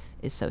occurring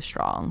is so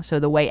strong. So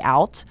the way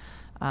out,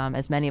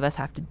 as many of us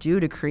have to do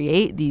to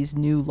create these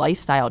new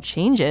lifestyle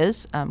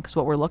changes, because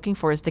what we're looking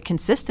for is the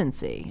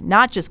consistency,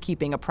 not just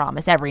keeping a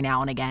promise every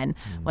now and again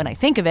when I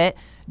think of it,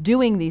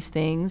 doing these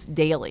things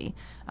daily.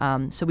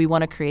 So we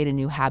want to create a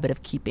new habit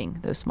of keeping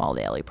those small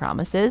daily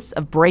promises,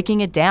 of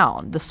breaking it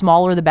down. The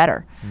smaller, the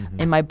better.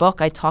 In my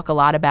book, I talk a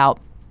lot about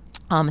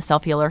a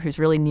self-healer who's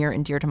really near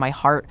and dear to my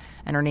heart,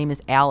 and her name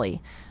is Allie.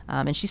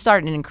 And she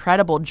started an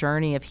incredible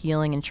journey of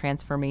healing and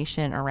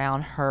transformation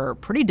around her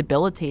pretty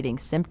debilitating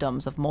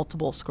symptoms of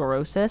multiple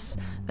sclerosis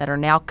that are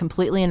now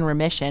completely in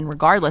remission.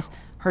 Regardless,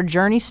 her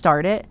journey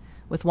started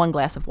with 1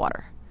 glass of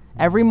water.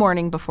 Every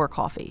morning before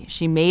coffee,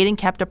 she made and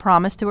kept a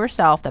promise to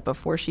herself that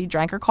before she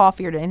drank her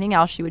coffee or did anything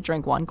else, she would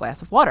drink 1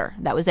 glass of water.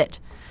 That was it.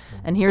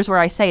 And here's where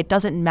I say it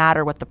doesn't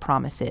matter what the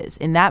promise is.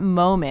 In that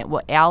moment,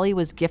 what Allie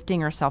was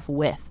gifting herself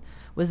with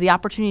was the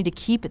opportunity to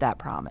keep that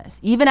promise,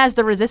 even as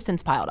the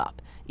resistance piled up,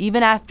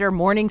 even after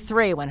morning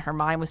 3 when her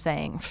mind was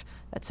saying,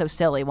 that's so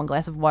silly, 1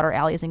 glass of water,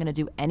 Allie isn't going to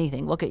do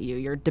anything. Look at you.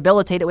 You're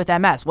debilitated with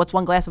MS. What's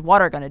 1 glass of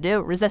water going to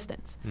do?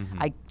 Resistance.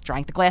 I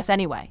drank the glass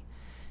anyway.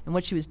 And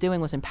what she was doing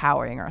was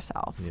empowering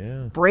herself,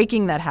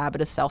 breaking that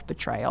habit of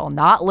self-betrayal,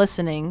 not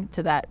listening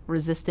to that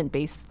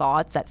resistant-based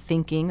thoughts, that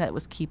thinking that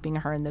was keeping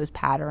her in those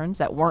patterns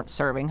that weren't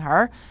serving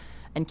her,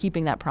 and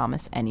keeping that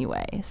promise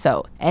anyway.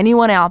 So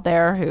anyone out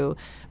there who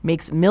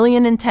makes a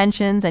million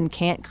intentions and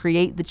can't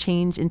create the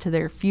change into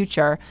their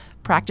future,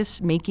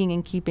 practice making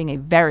and keeping a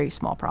very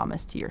small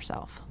promise to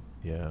yourself.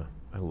 Yeah,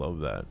 I love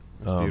that.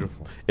 That's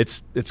beautiful.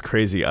 It's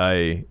crazy.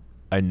 I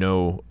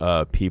know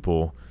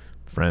people,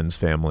 friends,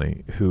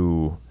 family,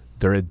 who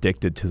they're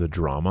addicted to the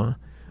drama.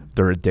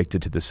 They're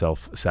addicted to the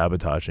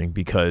self-sabotaging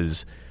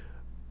because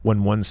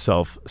when one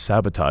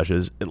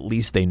self-sabotages, at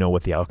least they know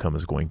what the outcome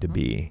is going to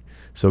be.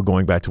 So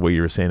going back to what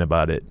you were saying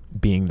about it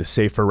being the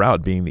safer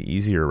route, being the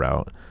easier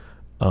route.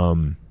 I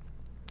mean,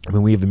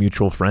 we have a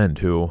mutual friend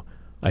who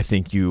I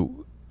think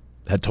you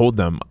had told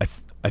them,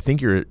 I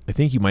think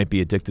you might be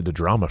addicted to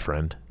drama,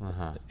 friend.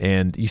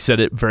 And you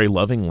said it very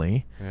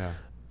lovingly.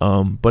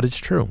 But it's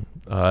true.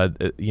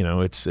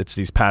 It's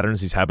these patterns,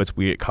 these habits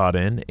we get caught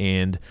in,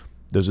 and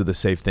those are the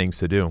safe things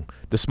to do.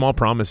 The small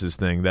promises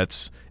thing,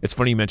 it's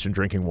funny you mentioned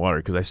drinking water,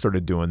 because I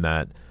started doing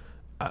that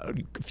a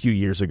few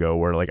years ago,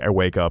 where like I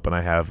wake up and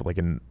I have like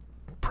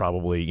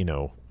probably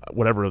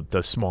whatever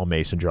the small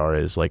mason jar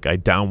is, like I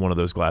down one of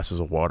those glasses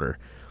of water,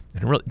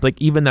 and really, like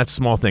even that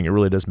small thing, it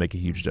really does make a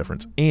huge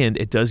difference, and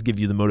it does give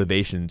you the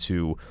motivation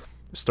to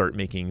start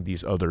making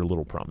these other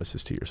little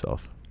promises to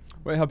yourself.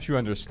 Well, it helps you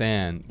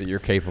understand that you're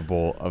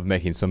capable of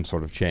making some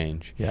sort of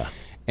change. Yeah.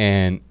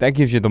 And that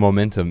gives you the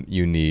momentum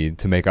you need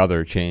to make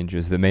other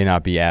changes that may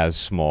not be as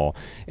small.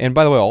 And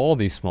by the way, all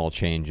these small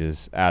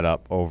changes add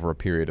up over a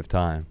period of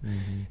time.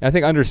 And I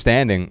think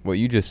understanding what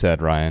you just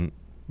said, Ryan,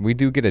 we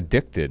do get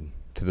addicted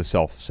to the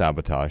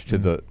self-sabotage, to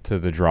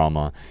the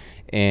drama.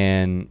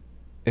 And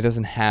it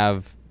doesn't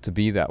have to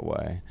be that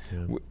way.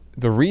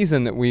 The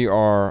reason that we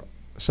are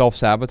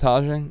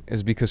self-sabotaging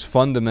is because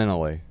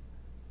fundamentally,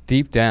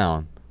 deep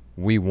down,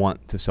 we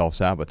want to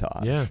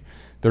self-sabotage.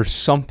 There's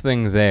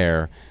something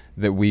there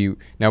that we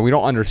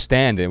don't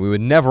understand it. We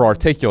would never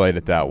articulate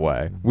it that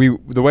way.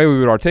 The way we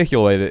would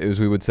articulate it is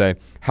we would say,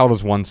 how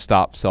does one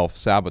stop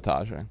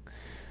self-sabotaging?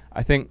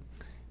 I think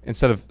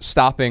instead of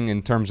stopping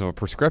in terms of a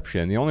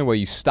prescription, the only way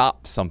you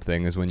stop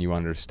something is when you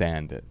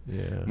understand it.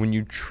 When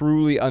you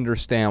truly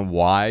understand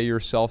why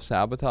you're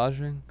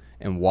self-sabotaging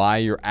and why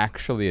you're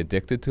actually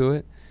addicted to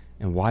it,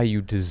 and why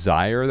you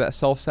desire that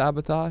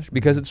self-sabotage,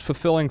 because it's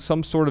fulfilling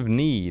some sort of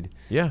need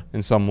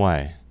in some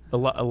way. A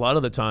lot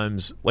of the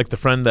times, like the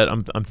friend that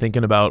I'm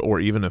thinking about, or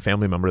even a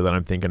family member that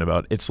I'm thinking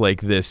about, it's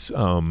like this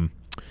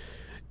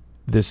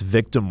this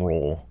victim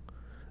role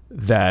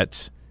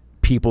that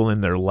people in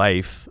their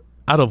life,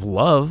 out of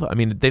love, I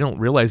mean, they don't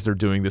realize they're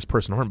doing this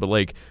person harm, but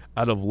like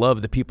out of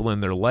love, the people in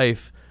their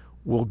life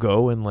will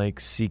go and like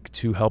seek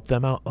to help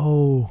them out.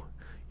 Oh,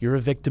 you're a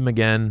victim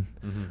again,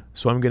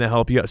 so I'm going to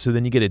help you out. So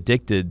then you get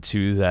addicted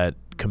to that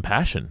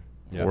compassion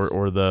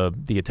or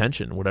the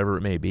attention, whatever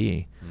it may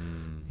be.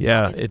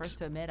 Yeah, I'll be the it's first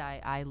to admit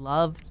I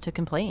love to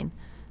complain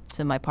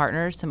to my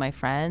partners, to my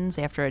friends.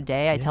 After a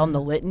day, I tell them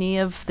the litany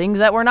of things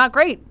that were not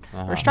great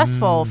or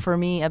stressful for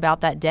me about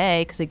that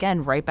day. Because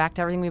again, right back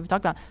to everything we've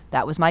talked about,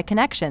 that was my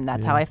connection.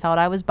 That's how I felt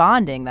I was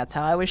bonding. That's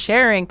how I was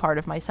sharing part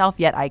of myself.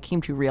 Yet I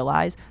came to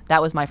realize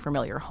that was my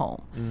familiar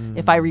home.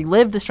 If I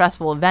relive the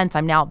stressful events,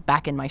 I'm now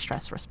back in my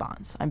stress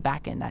response. I'm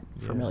back in that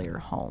familiar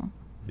home.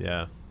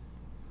 Yeah.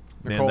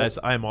 Nicole? Man,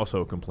 I'm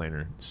also a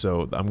complainer.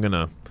 So I'm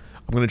gonna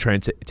try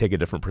and take a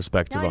different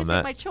perspective Now I on just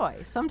that. make my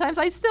choice. Sometimes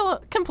I still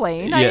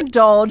complain. I Yeah.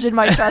 indulge in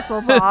my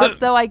stressful thoughts,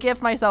 though I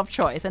give myself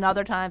choice. And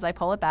other times I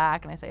pull it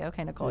back and I say,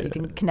 okay, Nicole, you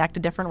can connect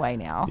a different way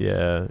now.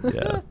 Yeah,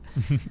 yeah.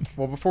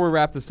 Well, before we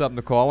wrap this up,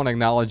 Nicole, I want to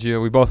acknowledge you.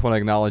 We both want to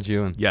acknowledge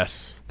you. And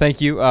Yes. thank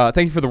you.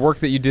 Thank you for the work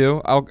that you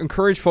do. I'll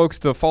encourage folks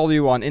to follow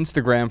you on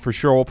Instagram for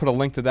sure. We'll put a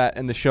link to that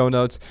in the show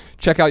notes.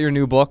 Check out your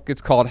new book.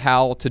 It's called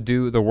How to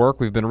Do the Work.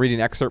 We've been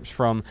reading excerpts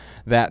from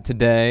that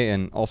today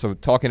and also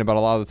talking about a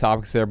lot of the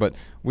topics there, but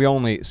we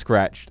only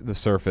scratched the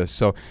surface.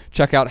 So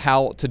check out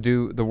How to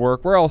Do the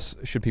Work. Where else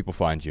should people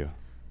find you?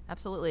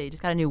 Absolutely.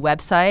 Just got a new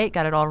website,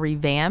 got it all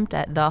revamped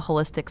at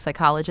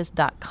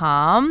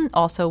theholisticspsychologist.com.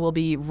 Also, we'll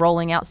be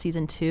rolling out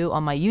season 2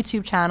 on my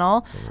YouTube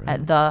channel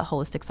at The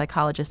Holistic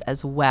Psychologist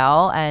as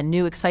well. And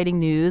new exciting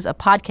news, a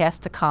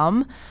podcast to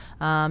come.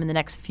 In the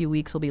next few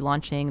weeks, we'll be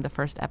launching the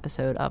first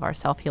episode of our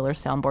Self-Healer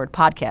Soundboard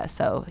podcast.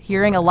 So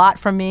hearing a lot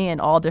from me in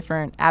all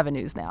different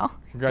avenues now.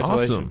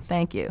 Congratulations. Awesome.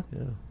 Thank you.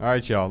 All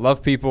right, y'all.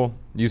 Love people,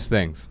 use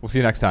things. We'll see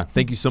you next time.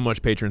 Thank you so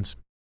much, patrons.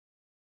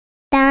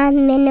 The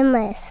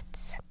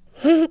Minimalists.